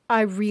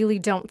 "I really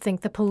don't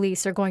think the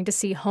police are going to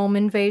see home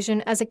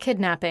invasion as a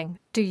kidnapping,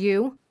 do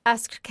you?"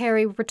 asked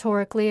Carrie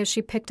rhetorically as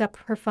she picked up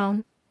her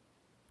phone.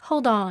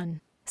 "Hold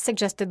on,"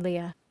 suggested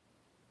Leah.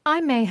 "I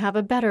may have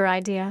a better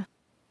idea.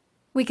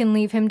 We can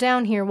leave him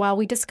down here while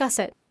we discuss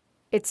it.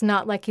 It's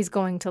not like he's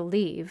going to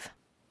leave."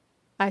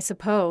 "I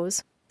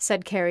suppose,"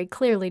 said Carrie,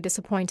 clearly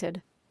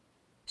disappointed.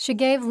 She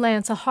gave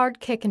Lance a hard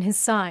kick in his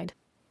side,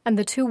 and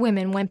the two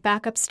women went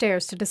back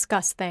upstairs to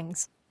discuss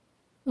things.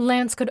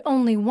 Lance could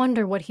only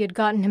wonder what he had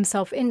gotten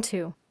himself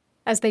into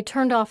as they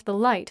turned off the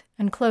light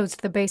and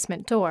closed the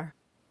basement door.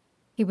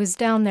 He was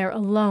down there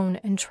alone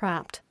and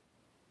trapped.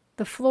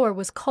 The floor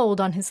was cold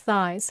on his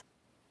thighs.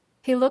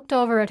 He looked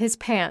over at his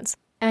pants,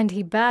 and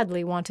he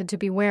badly wanted to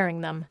be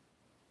wearing them.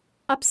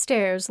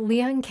 Upstairs,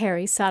 Leah and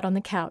Carrie sat on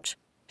the couch,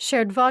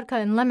 shared vodka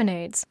and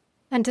lemonades,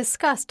 and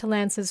discussed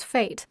Lance's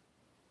fate.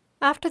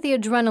 After the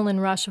adrenaline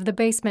rush of the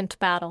basement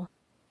battle,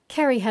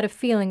 Carrie had a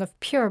feeling of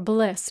pure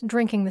bliss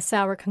drinking the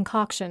sour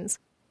concoctions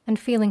and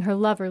feeling her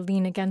lover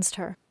lean against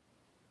her.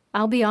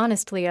 "I'll be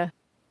honest, Leah.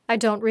 I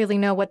don't really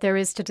know what there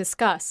is to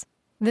discuss.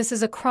 This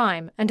is a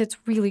crime, and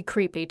it's really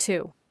creepy,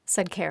 too,"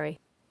 said Carrie.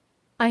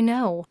 "I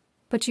know,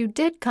 but you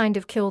did kind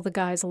of kill the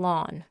guy's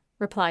lawn,"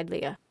 replied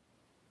Leah.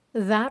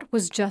 "That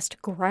was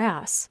just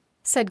grass,"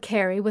 said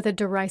Carrie with a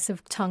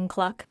derisive tongue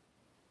cluck.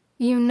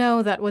 "You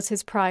know that was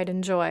his pride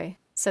and joy,"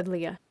 said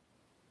Leah.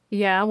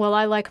 "Yeah, well,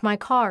 I like my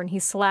car and he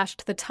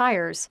slashed the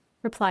tires,"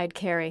 replied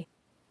Carrie.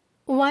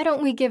 "Why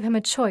don't we give him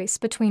a choice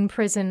between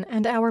prison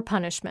and our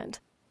punishment?"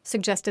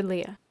 suggested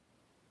Leah.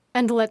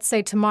 "And let's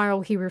say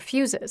tomorrow he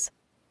refuses.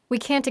 We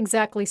can't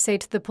exactly say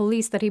to the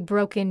police that he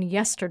broke in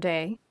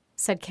yesterday,"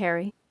 said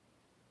Carrie.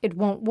 "It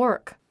won't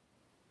work."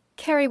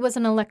 Carrie was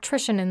an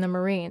electrician in the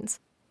Marines,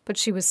 but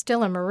she was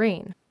still a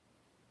Marine.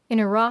 In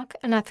Iraq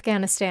and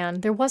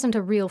Afghanistan, there wasn't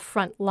a real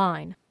front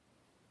line.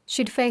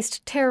 She'd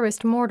faced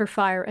terrorist mortar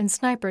fire and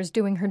snipers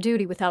doing her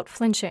duty without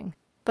flinching,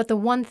 but the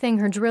one thing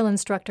her drill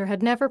instructor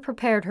had never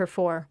prepared her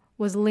for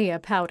was Leah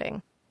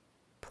pouting.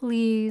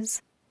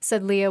 "Please,"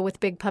 said Leah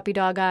with big puppy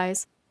dog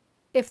eyes.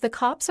 "If the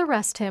cops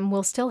arrest him,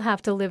 we'll still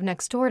have to live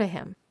next door to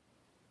him.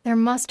 There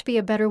must be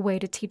a better way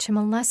to teach him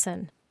a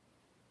lesson."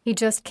 "He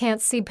just can't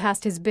see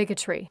past his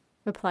bigotry,"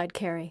 replied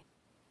Carrie.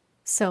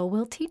 "So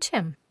we'll teach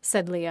him,"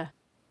 said Leah.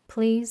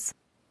 "Please?"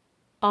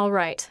 "All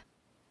right.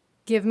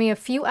 Give me a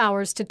few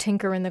hours to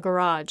tinker in the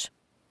garage.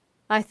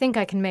 I think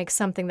I can make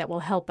something that will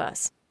help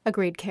us,"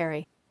 agreed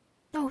Carrie.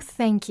 "Oh,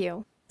 thank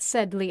you,"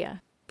 said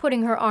Leah,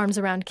 putting her arms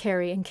around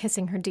Carrie and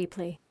kissing her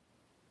deeply.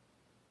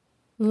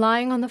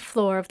 Lying on the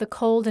floor of the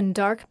cold and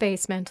dark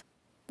basement,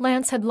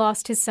 Lance had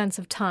lost his sense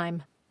of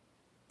time.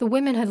 The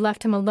women had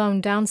left him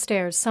alone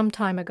downstairs some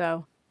time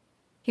ago.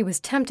 He was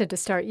tempted to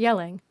start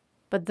yelling,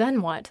 but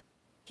then what?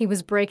 He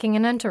was breaking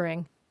and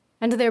entering,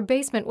 and their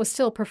basement was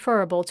still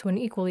preferable to an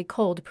equally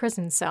cold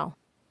prison cell.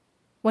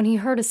 When he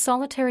heard a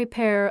solitary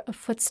pair of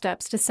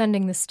footsteps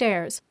descending the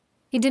stairs,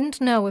 he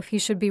didn't know if he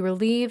should be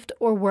relieved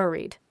or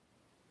worried.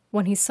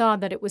 When he saw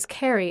that it was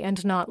Carrie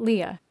and not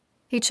Leah,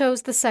 he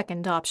chose the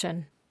second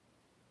option.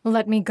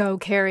 "Let me go,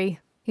 Carrie,"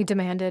 he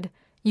demanded.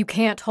 "You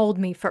can't hold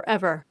me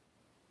forever."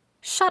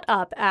 "Shut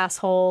up,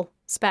 asshole,"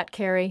 spat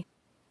Carrie.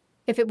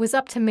 "If it was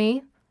up to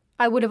me,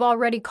 I would have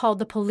already called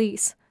the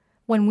police,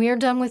 When we're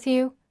done with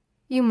you,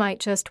 you might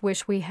just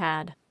wish we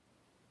had."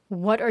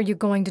 "What are you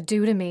going to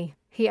do to me?"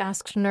 he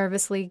asked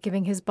nervously,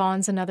 giving his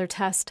bonds another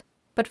test,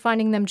 but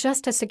finding them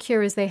just as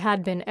secure as they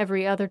had been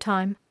every other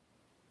time.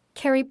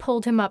 Carrie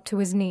pulled him up to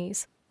his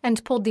knees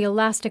and pulled the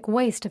elastic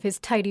waist of his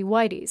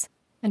tighty-whities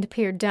and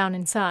peered down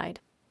inside.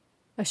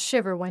 A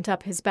shiver went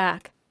up his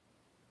back.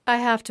 "I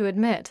have to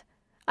admit,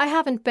 I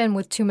haven't been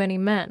with too many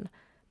men,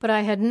 but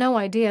I had no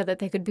idea that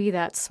they could be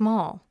that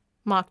small,"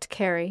 mocked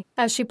Carrie,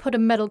 as she put a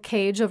metal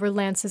cage over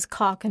Lance's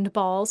cock and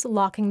balls,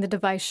 locking the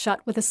device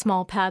shut with a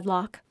small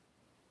padlock.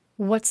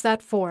 "What's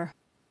that for?"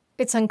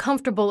 "It's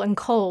uncomfortable and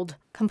cold,"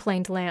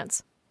 complained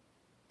Lance.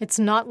 "It's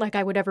not like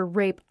I would ever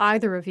rape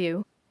either of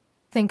you.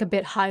 Think a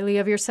bit highly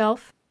of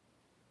yourself?"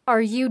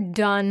 "Are you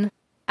done?"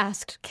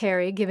 asked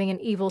Carrie, giving an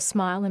evil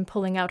smile and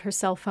pulling out her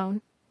cell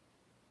phone.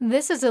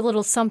 "This is a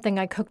little something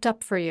I cooked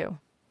up for you.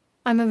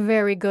 I'm a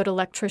very good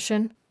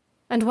electrician,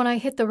 and when I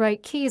hit the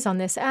right keys on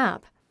this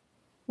app,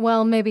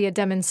 well, maybe a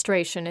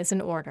demonstration is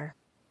in order."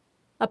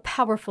 A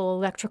powerful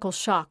electrical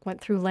shock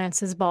went through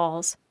Lance's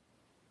balls.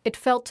 It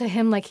felt to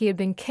him like he had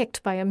been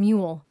kicked by a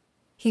mule.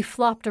 He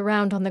flopped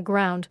around on the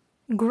ground,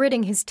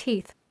 gritting his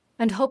teeth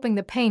and hoping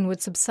the pain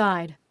would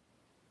subside.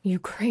 "You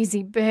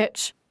crazy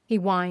bitch," he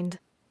whined.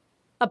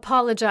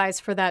 "Apologize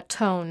for that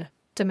tone,"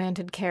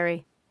 demanded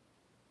Carrie.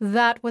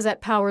 "That was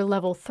at power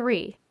level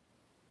 3.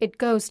 It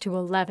goes to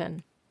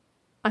 11.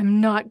 I'm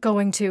not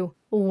going to.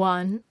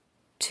 1,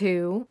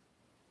 2.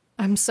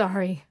 I'm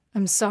sorry,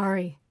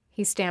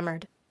 he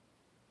stammered.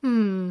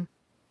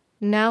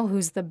 Now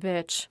who's the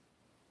bitch?"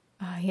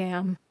 "I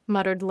am,"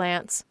 muttered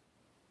Lance.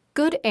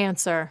 "Good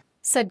answer,"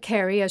 said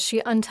Carrie as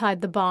she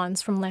untied the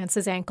bonds from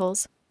Lance's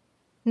ankles.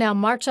 "Now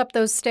march up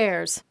those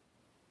stairs.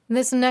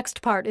 This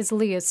next part is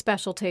Leah's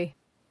specialty.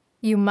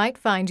 You might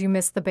find you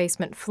missed the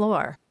basement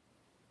floor."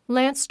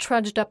 Lance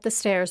trudged up the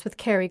stairs with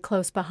Carrie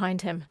close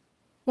behind him.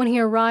 When he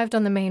arrived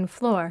on the main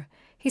floor,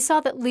 he saw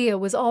that Leah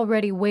was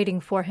already waiting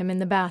for him in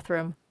the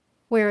bathroom,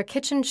 where a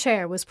kitchen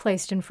chair was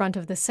placed in front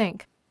of the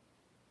sink.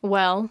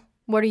 "Well,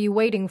 what are you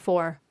waiting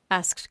for?"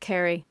 asked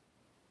Carrie.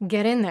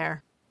 "Get in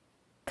there."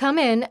 "Come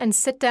in and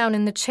sit down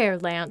in the chair,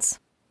 Lance,"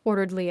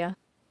 ordered Leah.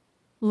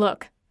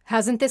 "Look,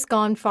 hasn't this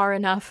gone far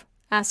enough?"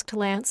 asked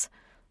Lance.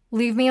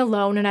 "Leave me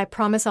alone and I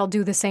promise I'll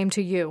do the same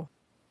to you."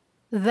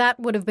 "That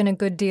would have been a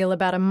good deal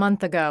about a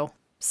month ago,"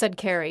 said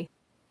Carrie.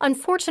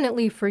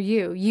 "Unfortunately for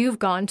you, you've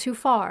gone too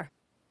far.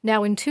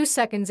 Now in 2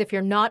 seconds, if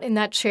you're not in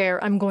that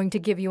chair, I'm going to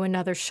give you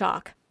another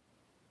shock."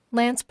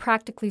 Lance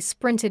practically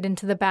sprinted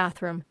into the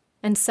bathroom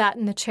and sat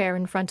in the chair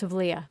in front of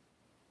Leah.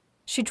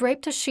 She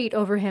draped a sheet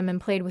over him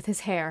and played with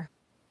his hair.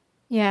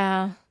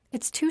 "Yeah,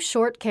 it's too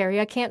short, Carrie.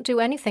 I can't do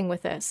anything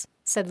with this,"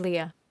 said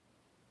Leah.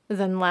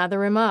 "Then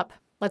lather him up.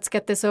 Let's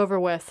get this over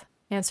with,"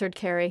 answered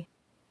Carrie.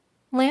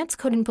 Lance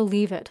couldn't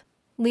believe it.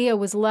 Leah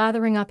was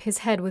lathering up his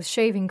head with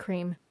shaving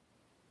cream.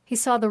 He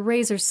saw the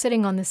razor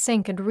sitting on the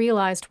sink and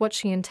realized what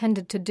she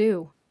intended to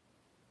do.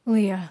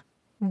 "Leah,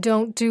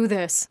 don't do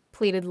this,"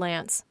 pleaded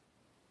Lance.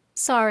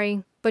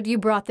 "Sorry, but you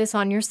brought this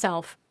on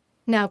yourself.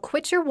 Now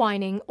quit your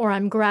whining or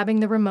I'm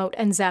grabbing the remote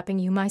and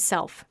zapping you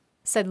myself,"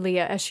 said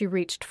Leah as she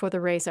reached for the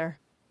razor.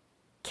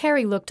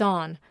 Carrie looked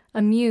on,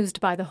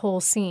 amused by the whole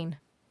scene.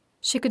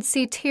 She could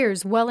see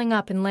tears welling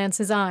up in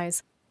Lance's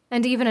eyes,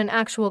 and even an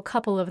actual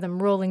couple of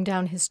them rolling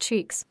down his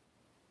cheeks.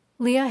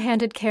 Leah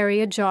handed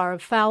Carrie a jar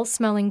of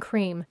foul-smelling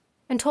cream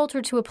and told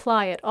her to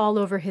apply it all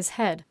over his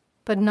head,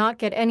 but not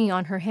get any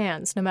on her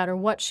hands no matter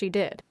what she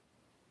did.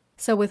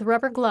 So with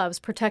rubber gloves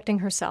protecting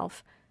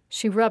herself,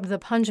 she rubbed the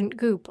pungent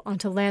goop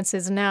onto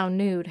Lance's now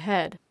nude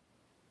head.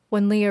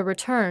 When Leah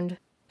returned,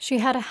 she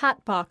had a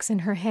hat box in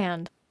her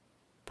hand.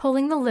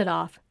 Pulling the lid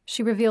off,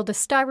 she revealed a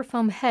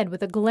styrofoam head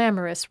with a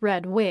glamorous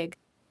red wig.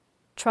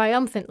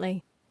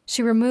 Triumphantly,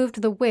 she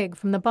removed the wig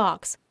from the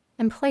box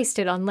and placed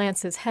it on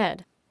Lance's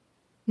head.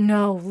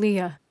 "No,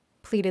 Leah,"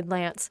 pleaded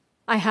Lance.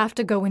 "I have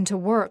to go into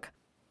work.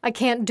 I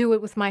can't do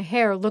it with my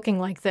hair looking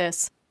like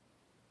this."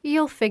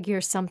 "You'll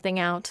figure something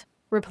out,"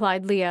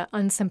 replied Leah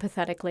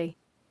unsympathetically.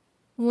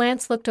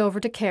 Lance looked over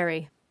to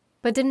Carrie,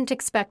 but didn't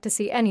expect to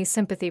see any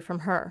sympathy from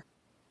her.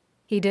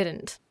 He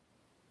didn't.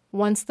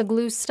 Once the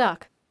glue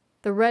stuck,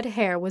 the red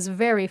hair was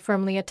very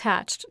firmly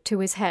attached to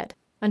his head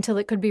until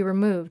it could be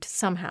removed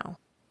somehow.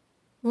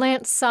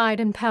 Lance sighed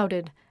and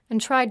pouted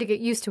and tried to get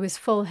used to his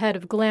full head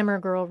of glamour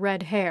girl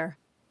red hair.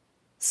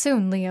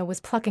 Soon Leah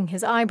was plucking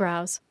his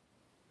eyebrows.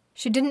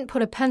 She didn't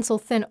put a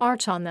pencil-thin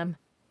arch on them,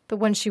 but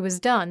when she was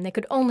done, they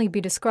could only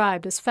be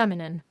described as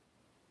feminine.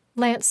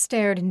 Lance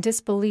stared in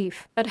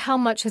disbelief at how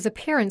much his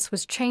appearance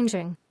was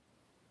changing.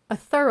 A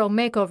thorough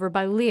makeover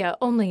by Leah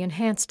only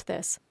enhanced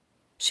this.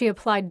 She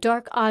applied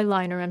dark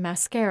eyeliner and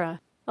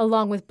mascara,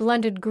 along with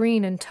blended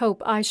green and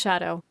taupe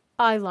eyeshadow,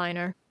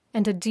 eyeliner,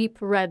 and a deep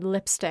red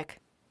lipstick.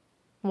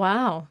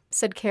 "Wow,"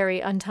 said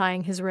Carrie,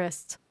 untying his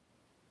wrists.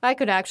 "I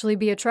could actually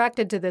be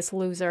attracted to this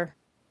loser."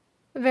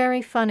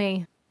 "Very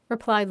funny,"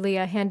 replied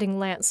Leah, handing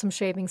Lance some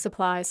shaving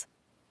supplies.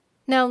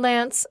 "Now,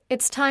 Lance,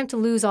 it's time to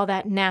lose all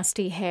that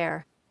nasty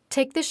hair.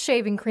 Take this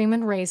shaving cream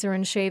and razor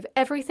and shave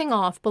everything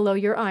off below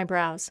your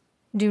eyebrows.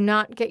 Do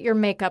not get your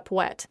makeup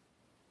wet.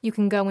 You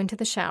can go into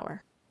the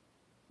shower."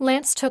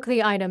 Lance took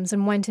the items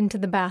and went into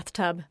the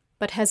bathtub,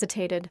 but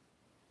hesitated.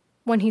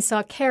 When he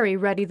saw Carrie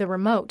ready the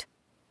remote,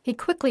 he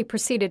quickly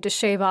proceeded to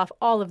shave off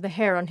all of the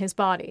hair on his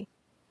body.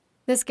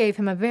 This gave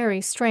him a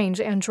very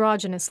strange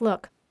androgynous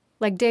look,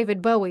 like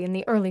David Bowie in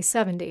the early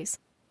 70s.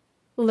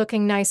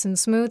 "Looking nice and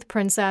smooth,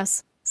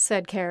 princess,"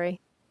 said Carrie.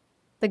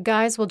 "The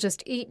guys will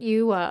just eat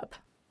you up."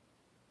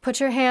 "Put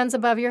your hands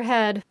above your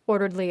head,"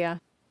 ordered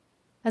Leah.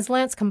 As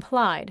Lance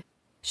complied,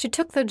 she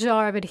took the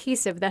jar of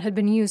adhesive that had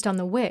been used on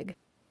the wig,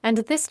 and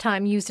this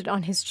time used it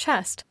on his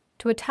chest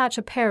to attach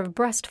a pair of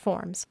breast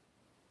forms.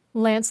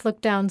 Lance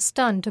looked down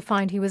stunned to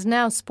find he was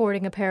now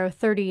sporting a pair of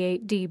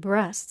 38D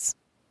breasts.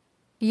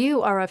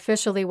 "You are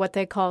officially what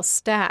they call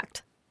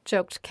stacked,"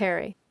 joked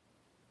Carrie.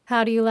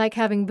 "How do you like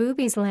having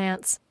boobies,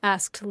 Lance?"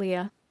 asked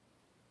Leah.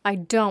 "I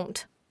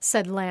don't,"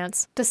 said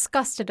Lance,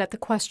 disgusted at the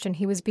question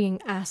he was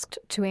being asked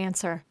to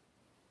answer.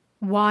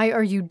 "Why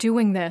are you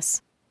doing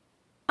this?"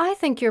 "I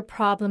think your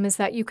problem is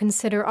that you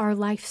consider our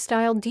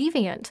lifestyle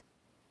deviant."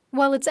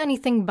 "Well, it's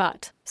anything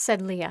but,"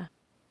 said Leah.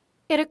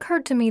 "It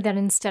occurred to me that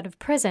instead of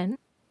prison,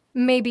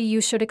 maybe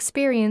you should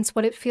experience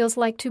what it feels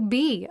like to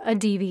be a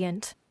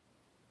deviant."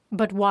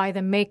 "But why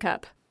the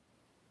makeup?"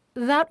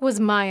 "That was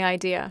my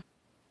idea.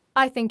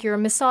 I think you're a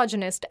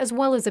misogynist as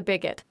well as a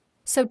bigot,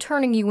 so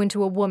turning you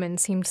into a woman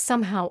seemed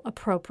somehow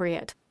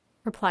appropriate,"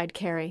 replied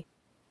Carrie.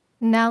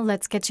 "Now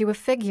let's get you a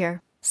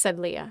figure," said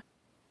Leah.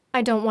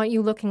 "I don't want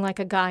you looking like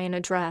a guy in a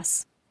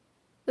dress."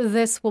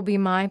 "This will be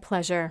my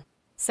pleasure,"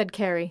 said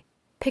Carrie,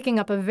 picking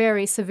up a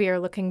very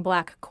severe-looking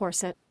black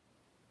corset.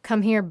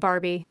 "Come here,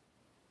 Barbie."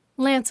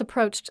 Lance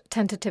approached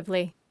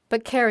tentatively,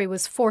 but Carrie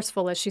was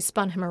forceful as she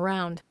spun him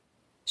around.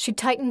 She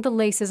tightened the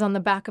laces on the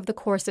back of the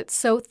corset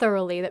so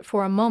thoroughly that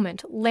for a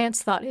moment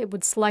Lance thought it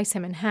would slice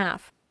him in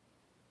half.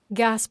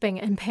 Gasping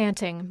and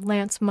panting,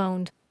 Lance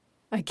moaned,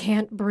 "I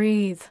can't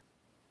breathe."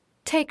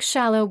 "Take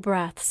shallow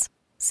breaths,"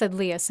 said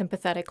Leah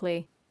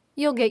sympathetically.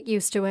 "You'll get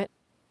used to it."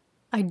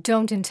 "I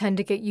don't intend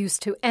to get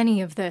used to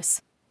any of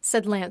this,"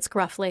 said Lance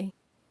gruffly.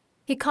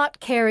 He caught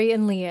Carrie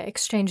and Leah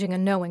exchanging a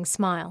knowing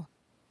smile.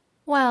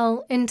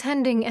 "Well,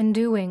 intending and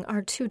doing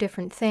are two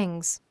different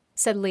things,"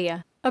 said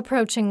Leah,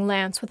 approaching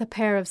Lance with a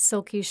pair of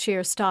silky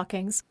sheer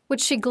stockings,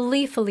 which she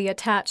gleefully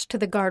attached to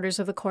the garters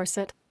of the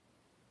corset.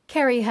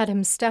 Carrie had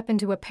him step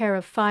into a pair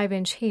of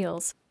 5-inch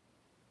heels.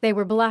 They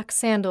were black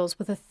sandals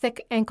with a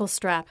thick ankle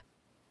strap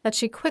that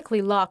she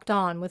quickly locked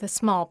on with a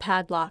small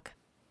padlock.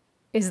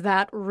 "Is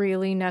that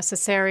really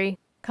necessary?"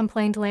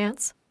 complained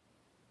Lance.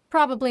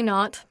 "Probably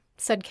not,"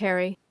 said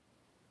Carrie.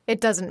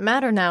 "It doesn't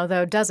matter now,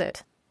 though, does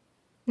it?"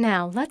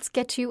 "Now let's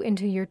get you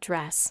into your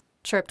dress,"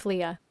 chirped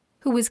Leah,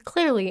 who was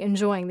clearly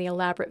enjoying the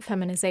elaborate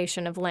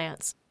feminization of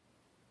Lance.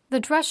 The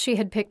dress she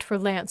had picked for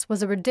Lance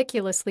was a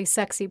ridiculously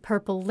sexy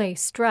purple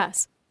lace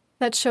dress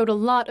that showed a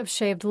lot of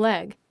shaved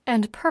leg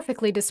and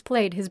perfectly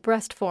displayed his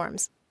breast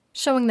forms,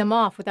 showing them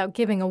off without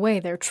giving away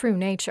their true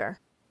nature.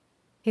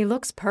 "He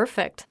looks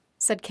perfect,"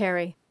 said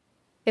Carrie.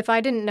 "If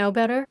I didn't know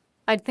better,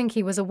 I'd think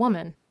he was a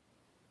woman."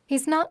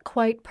 "He's not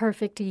quite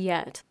perfect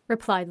yet,"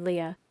 replied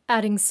Leah,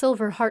 adding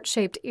silver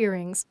heart-shaped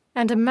earrings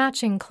and a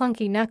matching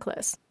clunky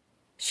necklace.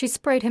 She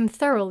sprayed him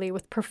thoroughly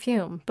with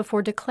perfume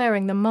before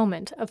declaring the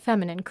moment of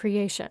feminine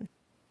creation.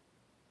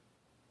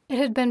 It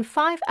had been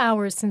 5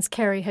 hours since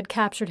Carrie had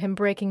captured him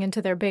breaking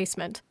into their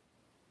basement.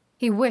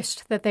 He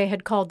wished that they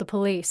had called the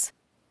police.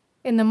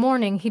 In the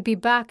morning, he'd be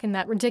back in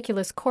that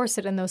ridiculous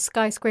corset and those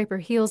skyscraper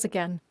heels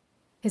again.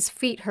 His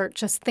feet hurt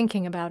just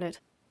thinking about it.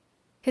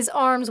 His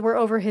arms were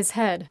over his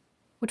head,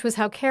 which was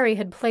how Carrie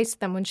had placed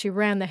them when she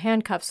ran the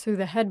handcuffs through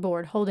the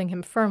headboard, holding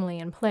him firmly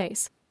in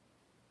place.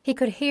 He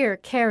could hear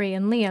Carrie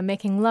and Leah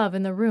making love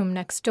in the room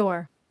next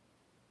door.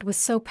 It was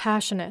so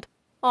passionate,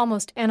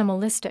 almost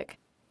animalistic,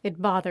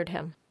 it bothered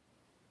him.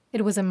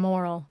 It was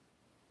immoral.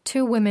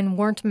 2 women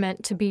weren't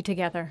meant to be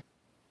together.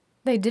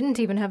 They didn't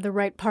even have the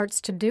right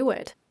parts to do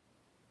it.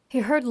 He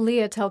heard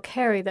Leah tell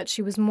Carrie that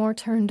she was more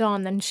turned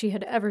on than she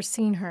had ever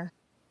seen her.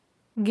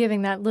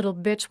 "Giving that little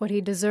bitch what he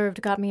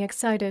deserved got me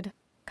excited,"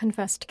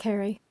 confessed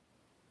Carrie.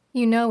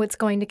 "You know it's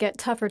going to get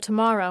tougher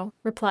tomorrow,"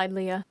 replied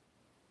Leah.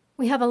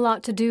 "We have a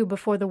lot to do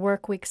before the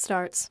work week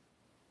starts."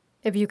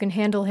 "If you can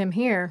handle him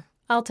here,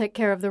 I'll take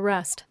care of the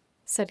rest,"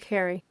 said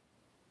Carrie.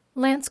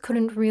 Lance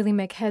couldn't really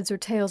make heads or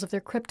tails of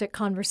their cryptic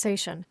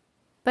conversation,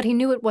 but he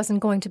knew it wasn't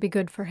going to be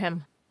good for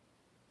him.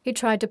 He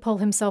tried to pull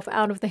himself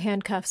out of the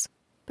handcuffs,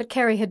 but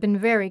Carrie had been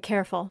very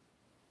careful.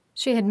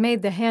 She had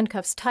made the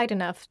handcuffs tight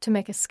enough to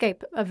make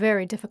escape a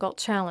very difficult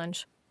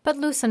challenge, but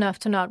loose enough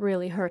to not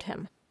really hurt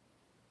him.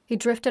 He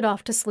drifted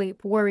off to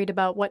sleep, worried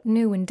about what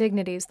new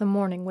indignities the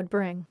morning would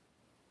bring.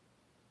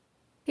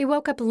 He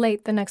woke up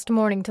late the next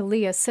morning to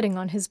Leah sitting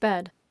on his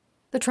bed.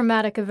 The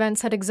traumatic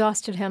events had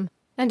exhausted him,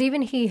 and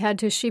even he had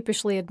to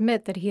sheepishly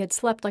admit that he had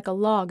slept like a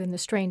log in the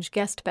strange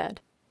guest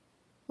bed.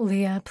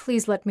 "Leah,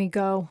 please let me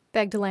go,"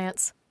 begged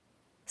Lance.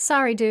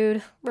 "Sorry,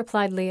 dude,"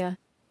 replied Leah.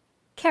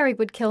 "Carrie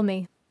would kill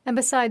me, and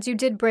besides, you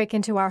did break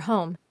into our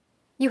home.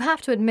 You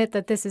have to admit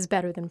that this is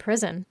better than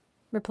prison,"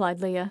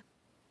 replied Leah.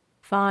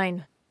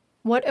 Fine.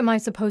 What am I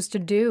supposed to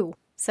do?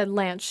 Said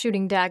Lance,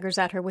 shooting daggers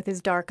at her with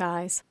his dark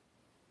eyes.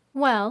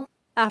 Well,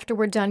 after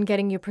we're done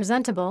getting you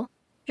presentable,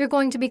 you're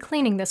going to be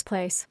cleaning this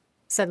place,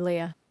 said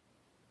Leah.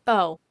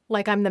 Oh,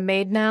 like I'm the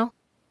maid now?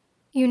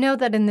 You know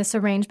that in this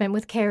arrangement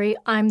with Carrie,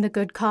 I'm the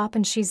good cop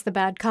and she's the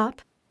bad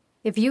cop?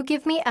 If you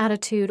give me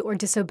attitude or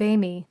disobey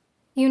me,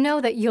 you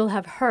know that you'll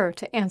have her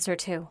to answer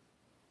to.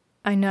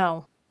 I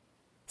know.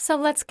 So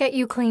let's get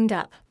you cleaned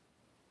up.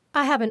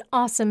 I have an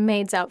awesome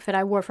maid's outfit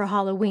I wore for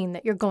Halloween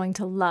that you're going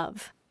to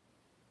love.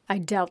 I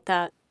doubt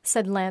that,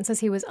 said Lance as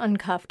he was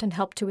uncuffed and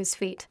helped to his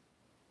feet.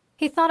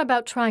 He thought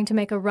about trying to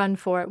make a run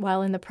for it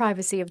while in the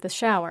privacy of the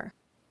shower,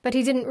 but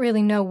he didn't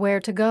really know where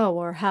to go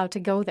or how to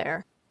go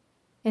there.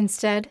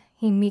 Instead,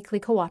 he meekly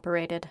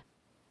cooperated.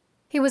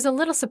 He was a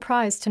little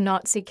surprised to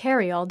not see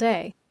Carrie all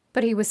day,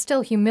 but he was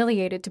still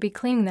humiliated to be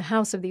cleaning the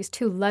house of these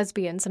two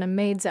lesbians in a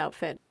maid's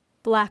outfit,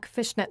 black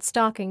fishnet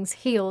stockings,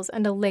 heels,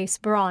 and a lace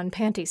bra and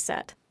panties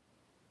set.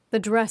 The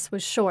dress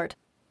was short,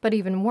 but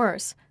even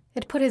worse,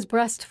 it put his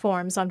breast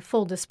forms on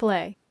full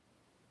display.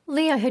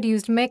 Leah had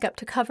used makeup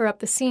to cover up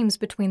the seams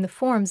between the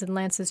forms in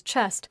Lance's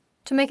chest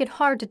to make it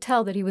hard to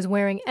tell that he was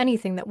wearing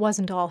anything that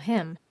wasn't all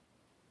him.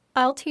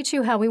 I'll teach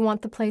you how we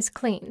want the place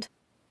cleaned,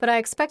 but I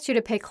expect you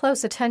to pay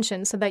close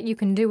attention so that you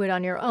can do it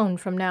on your own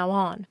from now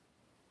on.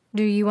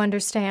 Do you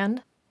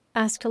understand?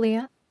 Asked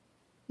Leah.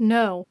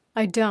 No,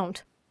 I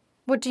don't.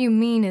 What do you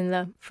mean in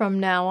the from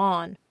now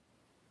on?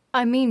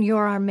 I mean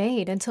you're our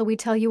maid until we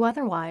tell you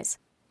otherwise,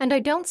 and I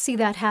don't see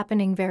that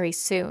happening very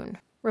soon,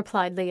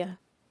 replied Leah.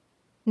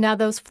 Now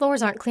those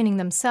floors aren't cleaning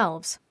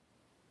themselves.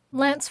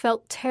 Lance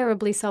felt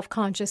terribly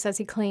self-conscious as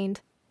he cleaned.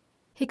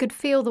 He could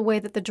feel the way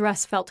that the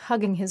dress felt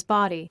hugging his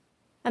body,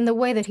 and the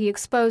way that he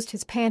exposed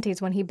his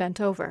panties when he bent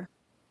over.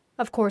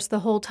 Of course, the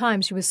whole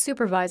time she was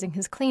supervising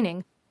his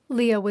cleaning,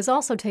 Leah was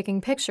also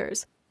taking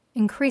pictures,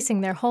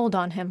 increasing their hold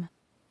on him.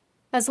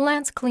 As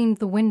Lance cleaned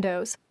the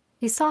windows,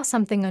 he saw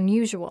something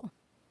unusual.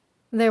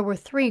 There were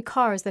 3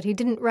 cars that he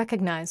didn't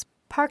recognize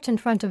parked in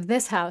front of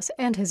this house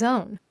and his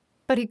own,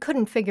 but he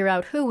couldn't figure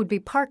out who would be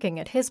parking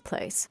at his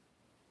place.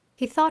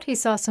 He thought he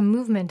saw some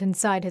movement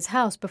inside his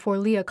house before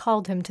Leah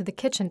called him to the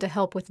kitchen to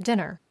help with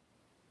dinner.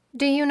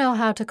 Do you know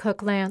how to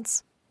cook,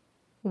 Lance?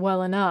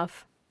 Well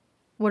enough.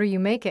 What are you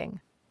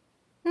making?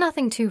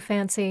 Nothing too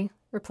fancy,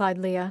 replied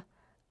Leah.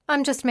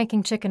 I'm just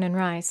making chicken and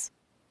rice.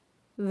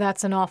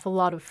 That's an awful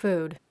lot of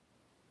food.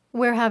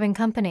 We're having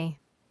company.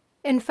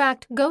 In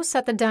fact, go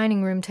set the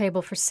dining room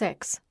table for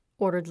 6,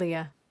 ordered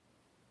Leah.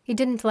 He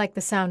didn't like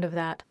the sound of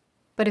that,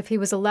 but if he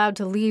was allowed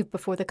to leave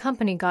before the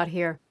company got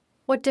here,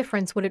 what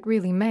difference would it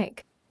really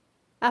make?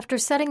 After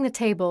setting the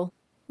table,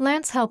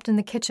 Lance helped in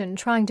the kitchen,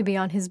 trying to be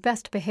on his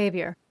best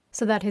behavior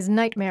so that his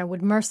nightmare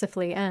would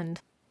mercifully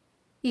end.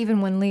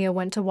 Even when Leah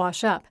went to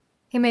wash up,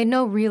 he made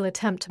no real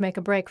attempt to make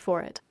a break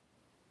for it.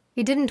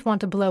 He didn't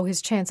want to blow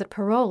his chance at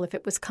parole if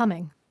it was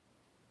coming.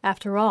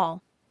 After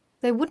all,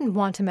 they wouldn't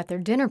want him at their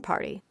dinner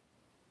party.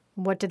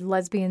 What did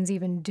lesbians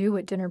even do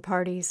at dinner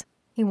parties?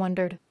 He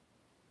wondered.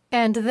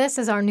 And this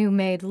is our new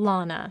maid,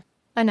 Lana,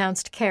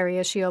 announced Carrie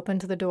as she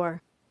opened the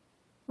door.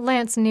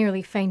 Lance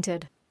nearly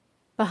fainted.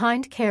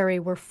 Behind Carrie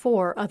were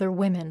 4 other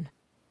women.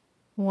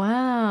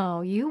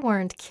 Wow, you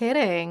weren't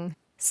kidding,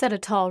 said a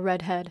tall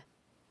redhead.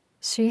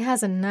 She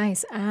has a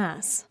nice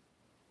ass.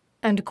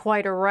 And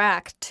quite a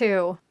rack,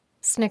 too,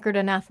 snickered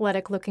an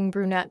athletic-looking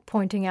brunette,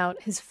 pointing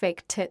out his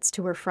fake tits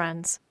to her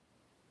friends.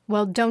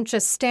 Well, don't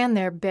just stand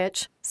there,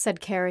 bitch,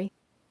 said Carrie.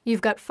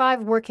 You've got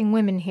 5 working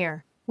women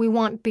here. We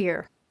want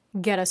beer.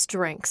 Get us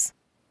drinks.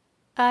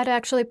 I'd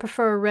actually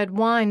prefer a red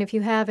wine if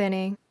you have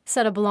any,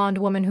 said a blonde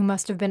woman who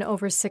must have been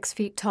over 6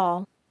 feet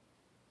tall.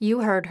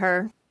 You heard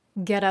her.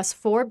 Get us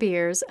 4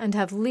 beers and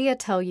have Leah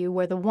tell you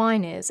where the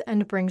wine is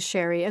and bring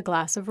Sherry a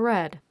glass of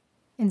red,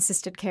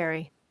 insisted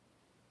Carrie.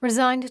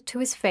 Resigned to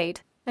his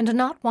fate and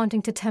not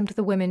wanting to tempt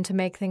the women to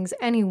make things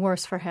any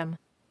worse for him,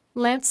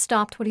 Lance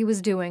stopped what he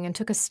was doing and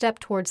took a step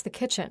towards the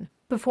kitchen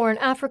before an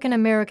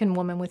African-American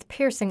woman with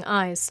piercing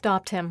eyes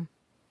stopped him.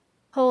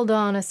 Hold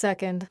on a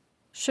second.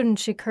 Shouldn't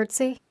she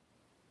curtsy?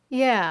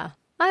 Yeah,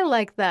 I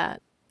like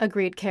that,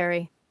 agreed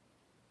Carrie.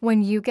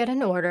 When you get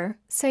an order,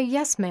 say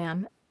yes,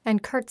 ma'am,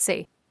 and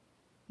curtsy.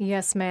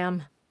 Yes,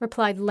 ma'am,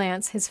 replied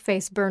Lance, his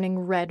face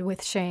burning red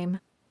with shame.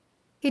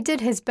 He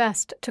did his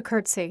best to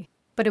curtsy,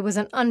 but it was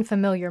an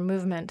unfamiliar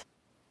movement.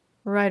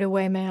 Right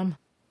away, ma'am.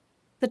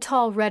 The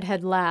tall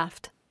redhead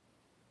laughed.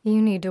 You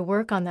need to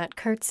work on that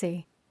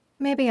curtsy.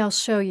 Maybe I'll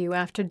show you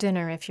after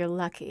dinner if you're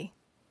lucky.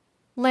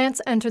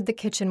 Lance entered the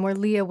kitchen where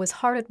Leah was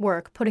hard at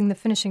work putting the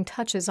finishing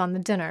touches on the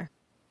dinner.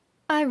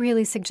 I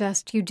really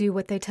suggest you do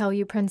what they tell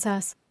you,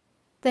 Princess.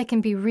 They can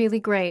be really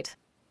great,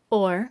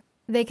 or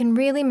they can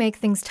really make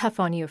things tough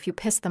on you if you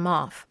piss them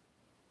off.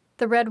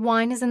 The red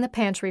wine is in the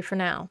pantry for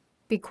now.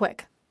 Be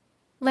quick.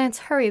 Lance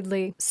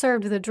hurriedly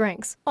served the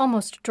drinks,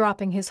 almost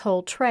dropping his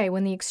whole tray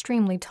when the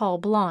extremely tall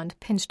blonde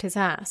pinched his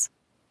ass.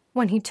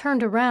 When he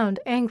turned around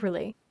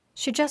angrily,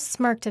 she just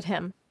smirked at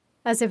him,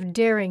 as if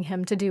daring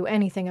him to do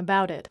anything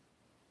about it.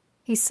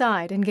 He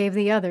sighed and gave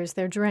the others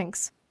their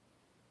drinks.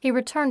 He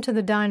returned to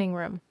the dining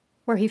room,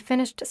 where he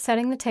finished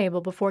setting the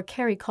table before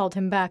Carrie called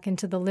him back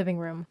into the living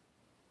room.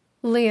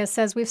 "Leah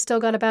says we've still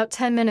got about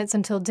 10 minutes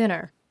until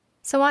dinner,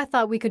 so I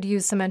thought we could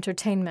use some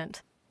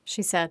entertainment,"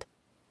 she said.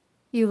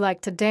 "You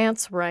like to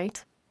dance,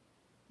 right?"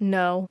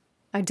 "No,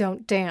 I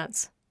don't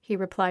dance," he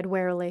replied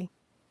warily.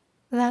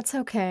 "That's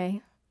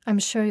okay. I'm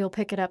sure you'll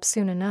pick it up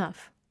soon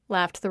enough,"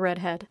 laughed the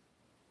redhead.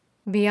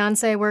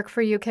 "Beyoncé work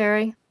for you,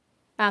 Carrie?"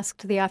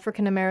 asked the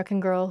African-American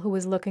girl who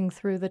was looking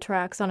through the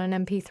tracks on an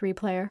MP3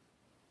 player.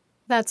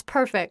 "That's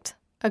perfect,"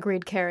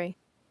 agreed Carrie.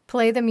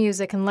 "Play the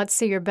music and let's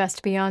see your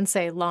best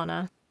Beyoncé,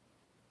 Lana."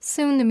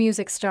 Soon the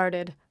music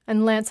started,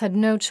 and Lance had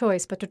no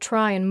choice but to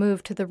try and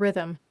move to the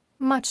rhythm,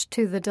 much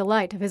to the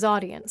delight of his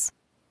audience.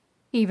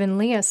 Even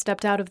Leah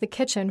stepped out of the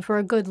kitchen for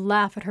a good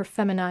laugh at her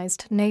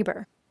feminized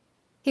neighbor.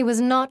 He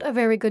was not a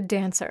very good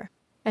dancer,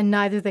 and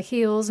neither the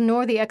heels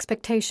nor the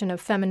expectation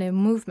of feminine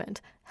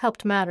movement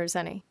helped matters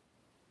any.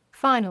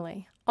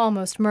 Finally,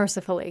 almost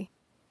mercifully,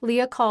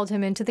 Leah called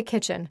him into the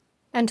kitchen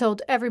and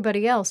told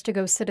everybody else to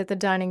go sit at the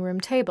dining room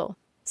table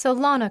so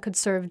Lana could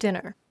serve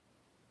dinner.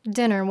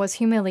 Dinner was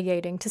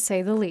humiliating, to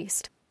say the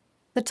least.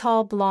 The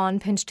tall blonde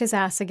pinched his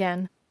ass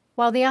again,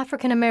 while the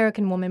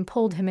African-American woman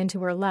pulled him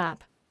into her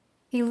lap.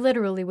 He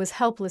literally was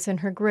helpless in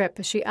her grip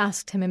as she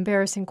asked him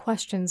embarrassing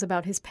questions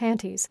about his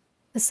panties,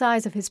 the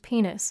size of his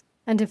penis,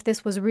 and if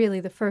this was really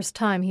the first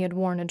time he had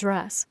worn a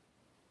dress.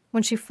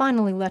 When she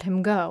finally let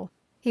him go,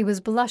 he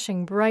was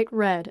blushing bright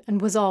red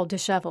and was all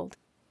disheveled.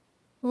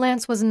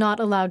 Lance was not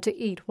allowed to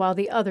eat while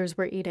the others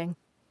were eating,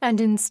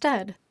 and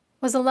instead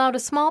was allowed a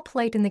small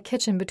plate in the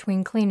kitchen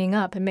between cleaning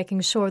up and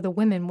making sure the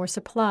women were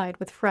supplied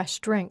with fresh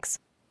drinks.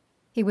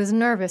 He was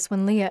nervous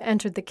when Leah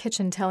entered the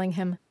kitchen telling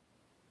him,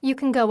 "You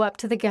can go up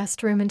to the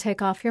guest room and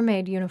take off your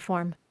maid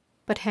uniform,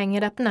 but hang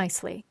it up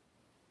nicely."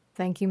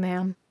 "Thank you,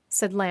 ma'am,"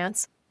 said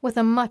Lance, with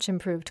a much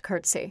improved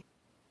curtsy.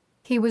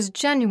 He was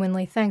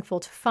genuinely thankful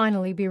to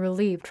finally be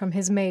relieved from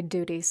his maid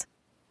duties.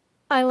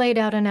 "I laid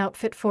out an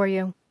outfit for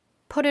you.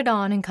 Put it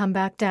on and come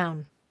back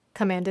down,"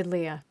 commanded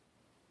Leah.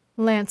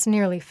 Lance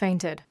nearly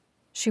fainted.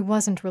 She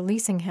wasn't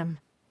releasing him.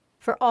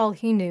 For all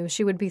he knew,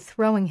 she would be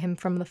throwing him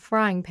from the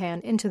frying pan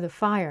into the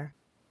fire.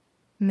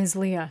 "Ms.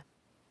 Leah,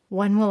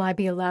 when will I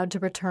be allowed to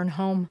return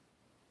home?"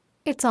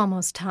 "It's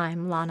almost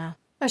time, Lana,"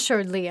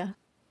 assured Leah.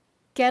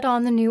 "Get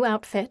on the new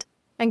outfit,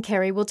 and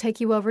Carrie will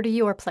take you over to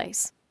your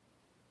place."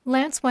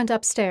 Lance went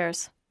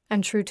upstairs,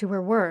 and true to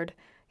her word,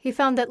 he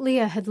found that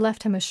Leah had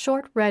left him a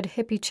short red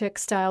hippie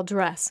chick-style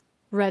dress,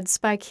 red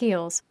spike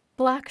heels,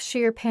 black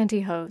sheer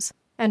pantyhose,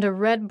 and a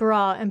red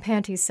bra and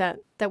panty set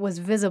that was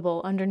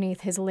visible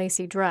underneath his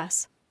lacy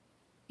dress.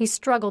 He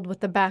struggled with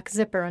the back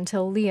zipper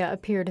until Leah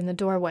appeared in the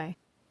doorway.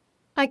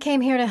 "I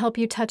came here to help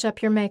you touch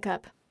up your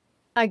makeup.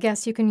 I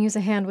guess you can use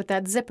a hand with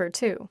that zipper,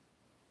 too."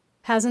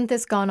 "Hasn't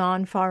this gone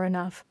on far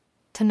enough?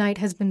 Tonight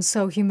has been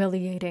so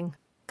humiliating,"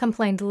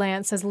 complained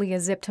Lance as Leah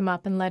zipped him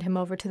up and led him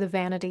over to the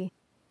vanity.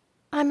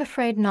 "I'm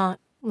afraid not,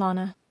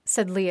 Lana,"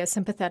 said Leah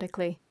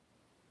sympathetically.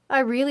 "I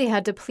really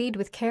had to plead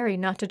with Carrie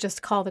not to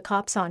just call the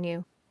cops on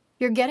you.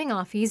 You're getting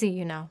off easy,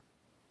 you know."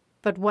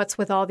 "But what's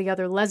with all the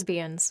other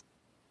lesbians?"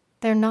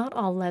 "They're not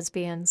all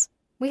lesbians.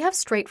 We have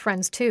straight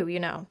friends too,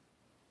 you know."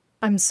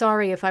 "I'm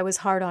sorry if I was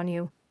hard on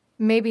you.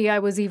 Maybe I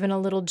was even a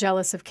little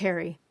jealous of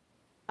Carrie.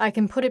 I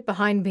can put it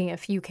behind me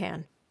if you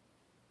can."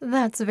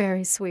 "That's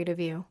very sweet of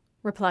you,"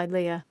 replied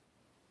Leah.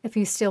 "If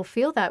you still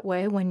feel that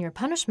way when your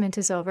punishment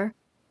is over,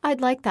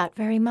 I'd like that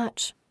very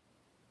much."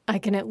 "I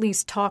can at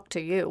least talk to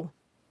you.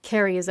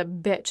 Carrie is a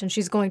bitch and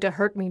she's going to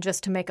hurt me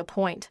just to make a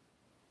point."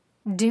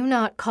 "Do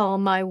not call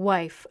my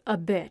wife a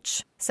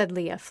bitch," said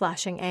Leah,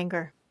 flashing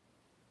anger.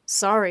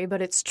 "Sorry,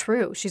 but it's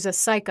true. She's a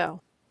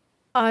psycho."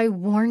 "I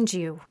warned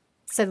you,"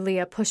 said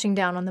Leah, pushing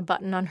down on the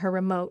button on her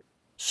remote,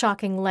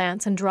 shocking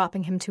Lance and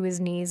dropping him to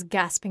his knees,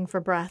 gasping for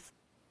breath.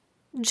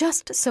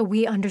 "Just so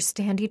we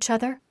understand each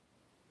other,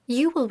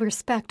 you will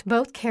respect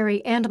both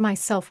Carrie and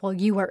myself while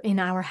you are in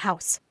our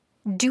house.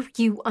 Do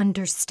you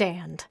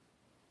understand?"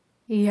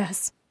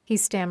 "Yes," he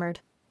stammered,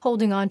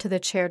 holding on to the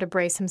chair to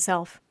brace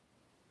himself.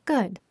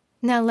 "Good.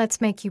 Now let's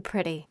make you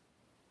pretty."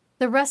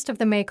 The rest of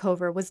the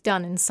makeover was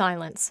done in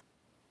silence.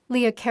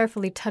 Leah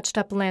carefully touched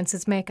up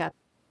Lance's makeup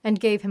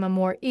and gave him a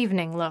more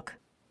evening look.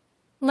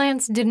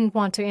 Lance didn't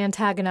want to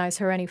antagonize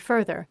her any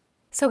further,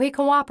 so he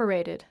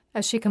cooperated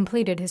as she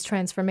completed his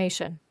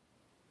transformation.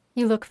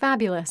 "You look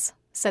fabulous,"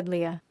 said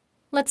Leah.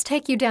 "Let's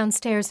take you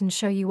downstairs and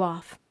show you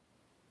off."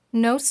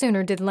 No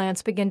sooner did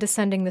Lance begin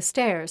descending the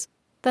stairs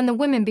than the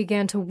women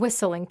began to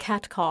whistle and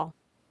catcall.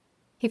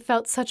 He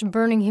felt such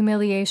burning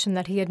humiliation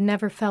that he had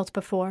never felt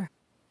before.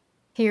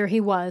 Here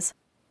he was,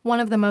 one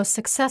of the most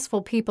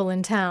successful people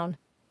in town,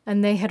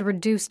 and they had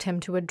reduced him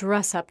to a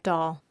dress-up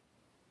doll.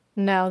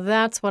 "Now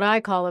that's what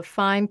I call a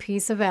fine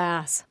piece of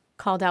ass,"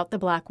 called out the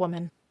black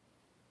woman.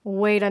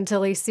 "Wait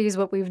until he sees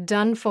what we've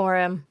done for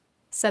him,"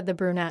 said the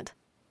brunette.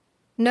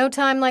 "No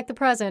time like the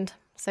present,"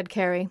 said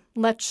Carrie.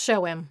 "Let's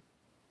show him."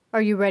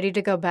 "Are you ready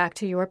to go back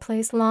to your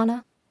place,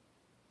 Lana?"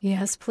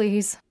 "Yes,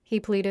 please," he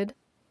pleaded.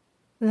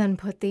 "Then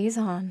put these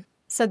on,"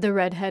 said the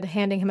redhead,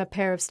 handing him a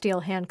pair of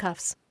steel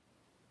handcuffs.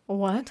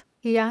 "What?"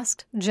 he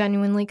asked,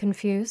 genuinely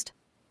confused.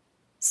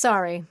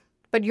 Sorry,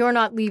 but you're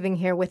not leaving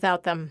here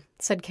without them,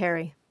 said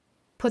Carrie.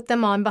 Put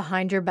them on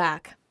behind your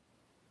back.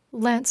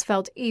 Lance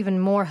felt even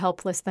more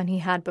helpless than he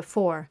had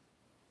before.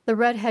 The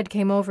redhead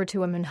came over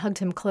to him and hugged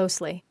him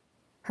closely,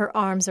 her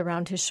arms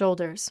around his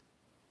shoulders.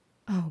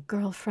 Oh,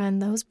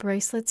 girlfriend, those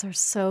bracelets are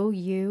so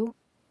you.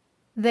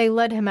 They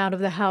led him out of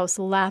the house,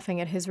 laughing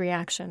at his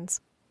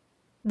reactions.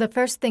 The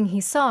first thing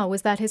he saw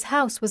was that his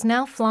house was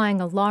now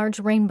flying a large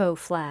rainbow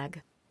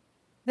flag.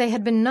 They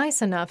had been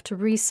nice enough to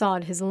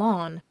resod his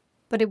lawn,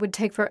 but it would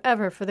take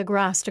forever for the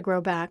grass to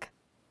grow back.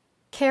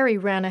 Carrie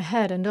ran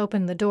ahead and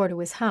opened the door to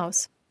his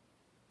house.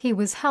 He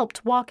was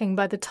helped walking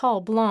by the tall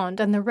blonde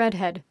and the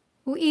redhead,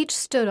 who each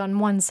stood on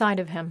one side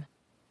of him.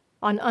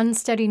 On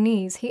unsteady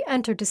knees, he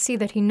entered to see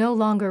that he no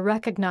longer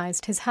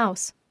recognized his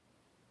house.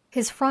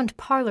 His front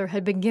parlor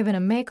had been given a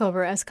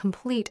makeover as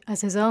complete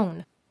as his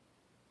own.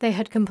 They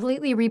had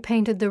completely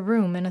repainted the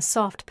room in a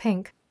soft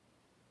pink.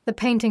 The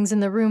paintings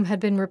in the room had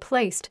been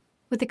replaced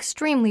with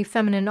extremely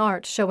feminine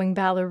art showing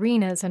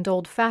ballerinas and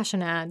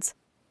old-fashioned ads.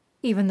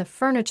 Even the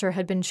furniture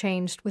had been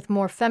changed with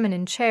more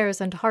feminine chairs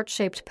and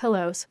heart-shaped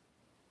pillows.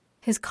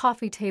 His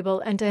coffee table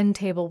and end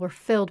table were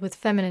filled with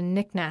feminine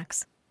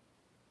knickknacks.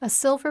 A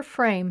silver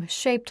frame,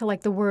 shaped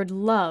like the word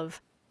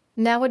love,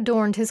 now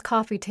adorned his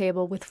coffee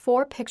table with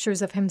 4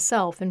 pictures of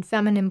himself in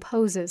feminine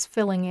poses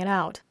filling it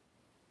out.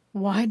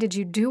 Why did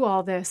you do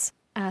all this?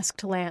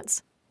 Asked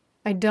Lance.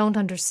 I don't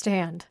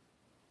understand.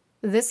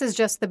 This is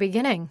just the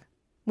beginning.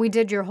 We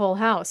did your whole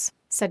house,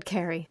 said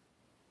Carrie.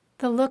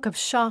 The look of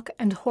shock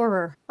and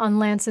horror on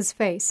Lance's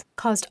face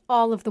caused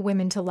all of the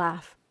women to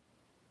laugh.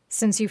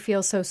 Since you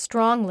feel so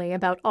strongly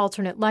about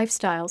alternate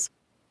lifestyles,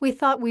 we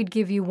thought we'd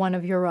give you one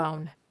of your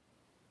own.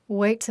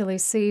 Wait till he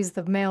sees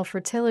the male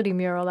fertility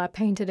mural I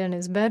painted in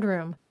his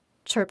bedroom,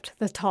 chirped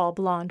the tall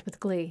blonde with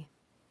glee.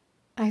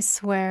 I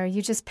swear,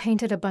 you just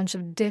painted a bunch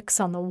of dicks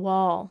on the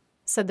wall,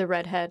 said the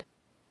redhead.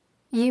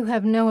 You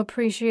have no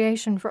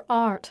appreciation for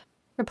art,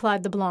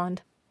 replied the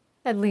blonde.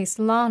 At least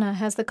Lana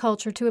has the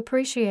culture to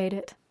appreciate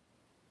it.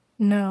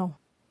 No,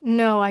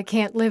 I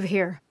can't live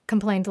here,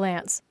 complained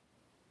Lance.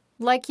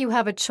 Like you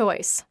have a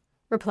choice,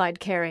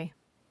 replied Carrie.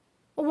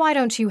 Why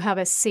don't you have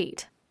a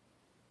seat?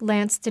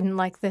 Lance didn't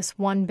like this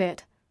one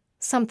bit.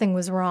 Something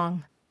was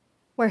wrong.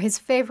 Where his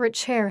favorite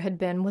chair had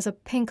been was a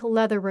pink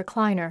leather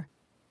recliner,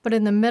 but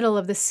in the middle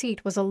of the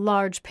seat was a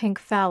large pink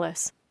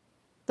phallus.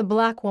 The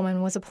black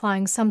woman was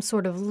applying some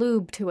sort of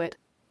lube to it,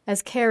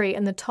 as Carrie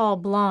and the tall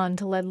blonde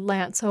led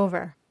Lance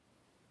over.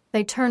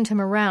 They turned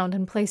him around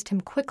and placed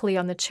him quickly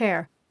on the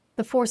chair,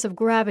 the force of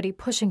gravity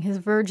pushing his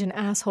virgin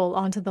asshole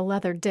onto the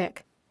leather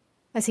dick.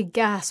 As he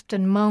gasped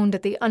and moaned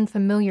at the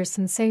unfamiliar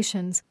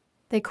sensations,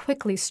 they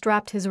quickly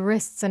strapped his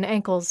wrists and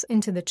ankles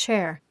into the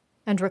chair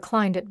and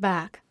reclined it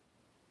back.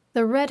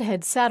 The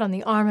redhead sat on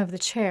the arm of the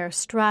chair,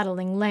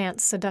 straddling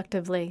Lance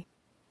seductively.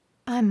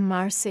 I'm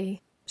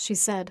Marcy, she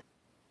said.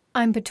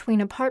 I'm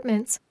between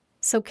apartments,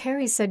 so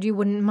Carrie said you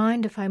wouldn't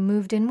mind if I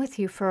moved in with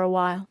you for a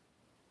while.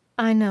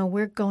 I know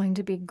we're going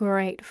to be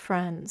great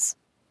friends.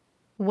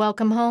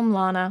 Welcome home,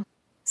 Lana,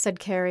 said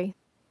Carrie.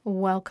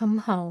 Welcome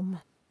home.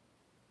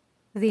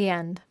 The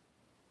end.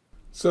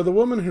 So the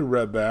woman who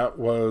read that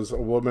was a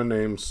woman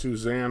named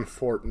Suzanne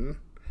Fortin,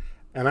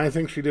 and I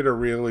think she did a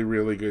really,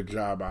 really good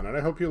job on it. I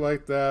hope you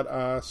liked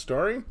that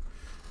story.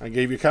 I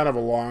gave you kind of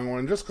a long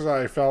one just because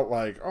I felt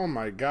like, oh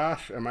my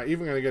gosh, am I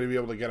even going to be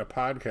able to get a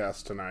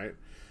podcast tonight?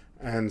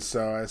 And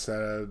so I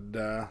said,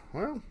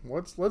 well,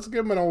 let's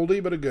give them an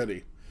oldie but a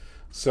goodie.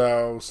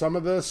 So some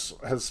of this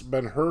has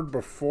been heard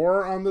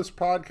before on this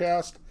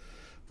podcast,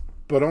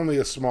 but only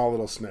a small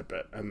little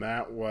snippet. And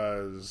that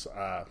was,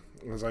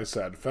 as I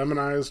said,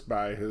 Feminized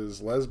by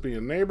his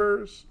lesbian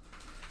neighbors.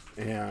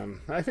 And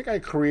I think I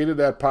created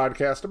that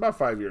podcast about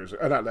 5 years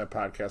ago. Not that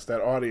podcast,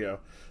 that audio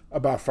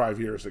about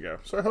 5 years ago.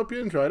 So I hope you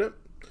enjoyed it.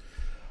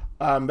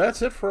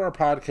 That's it for our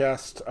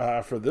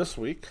podcast for this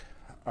week.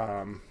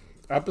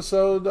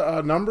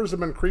 Episode numbers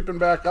have been creeping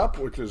back up,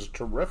 which is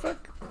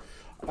terrific.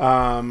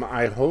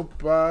 I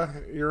hope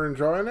you're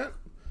enjoying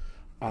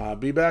it.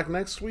 Be back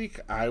next week.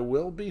 I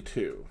will be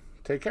too.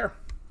 Take care.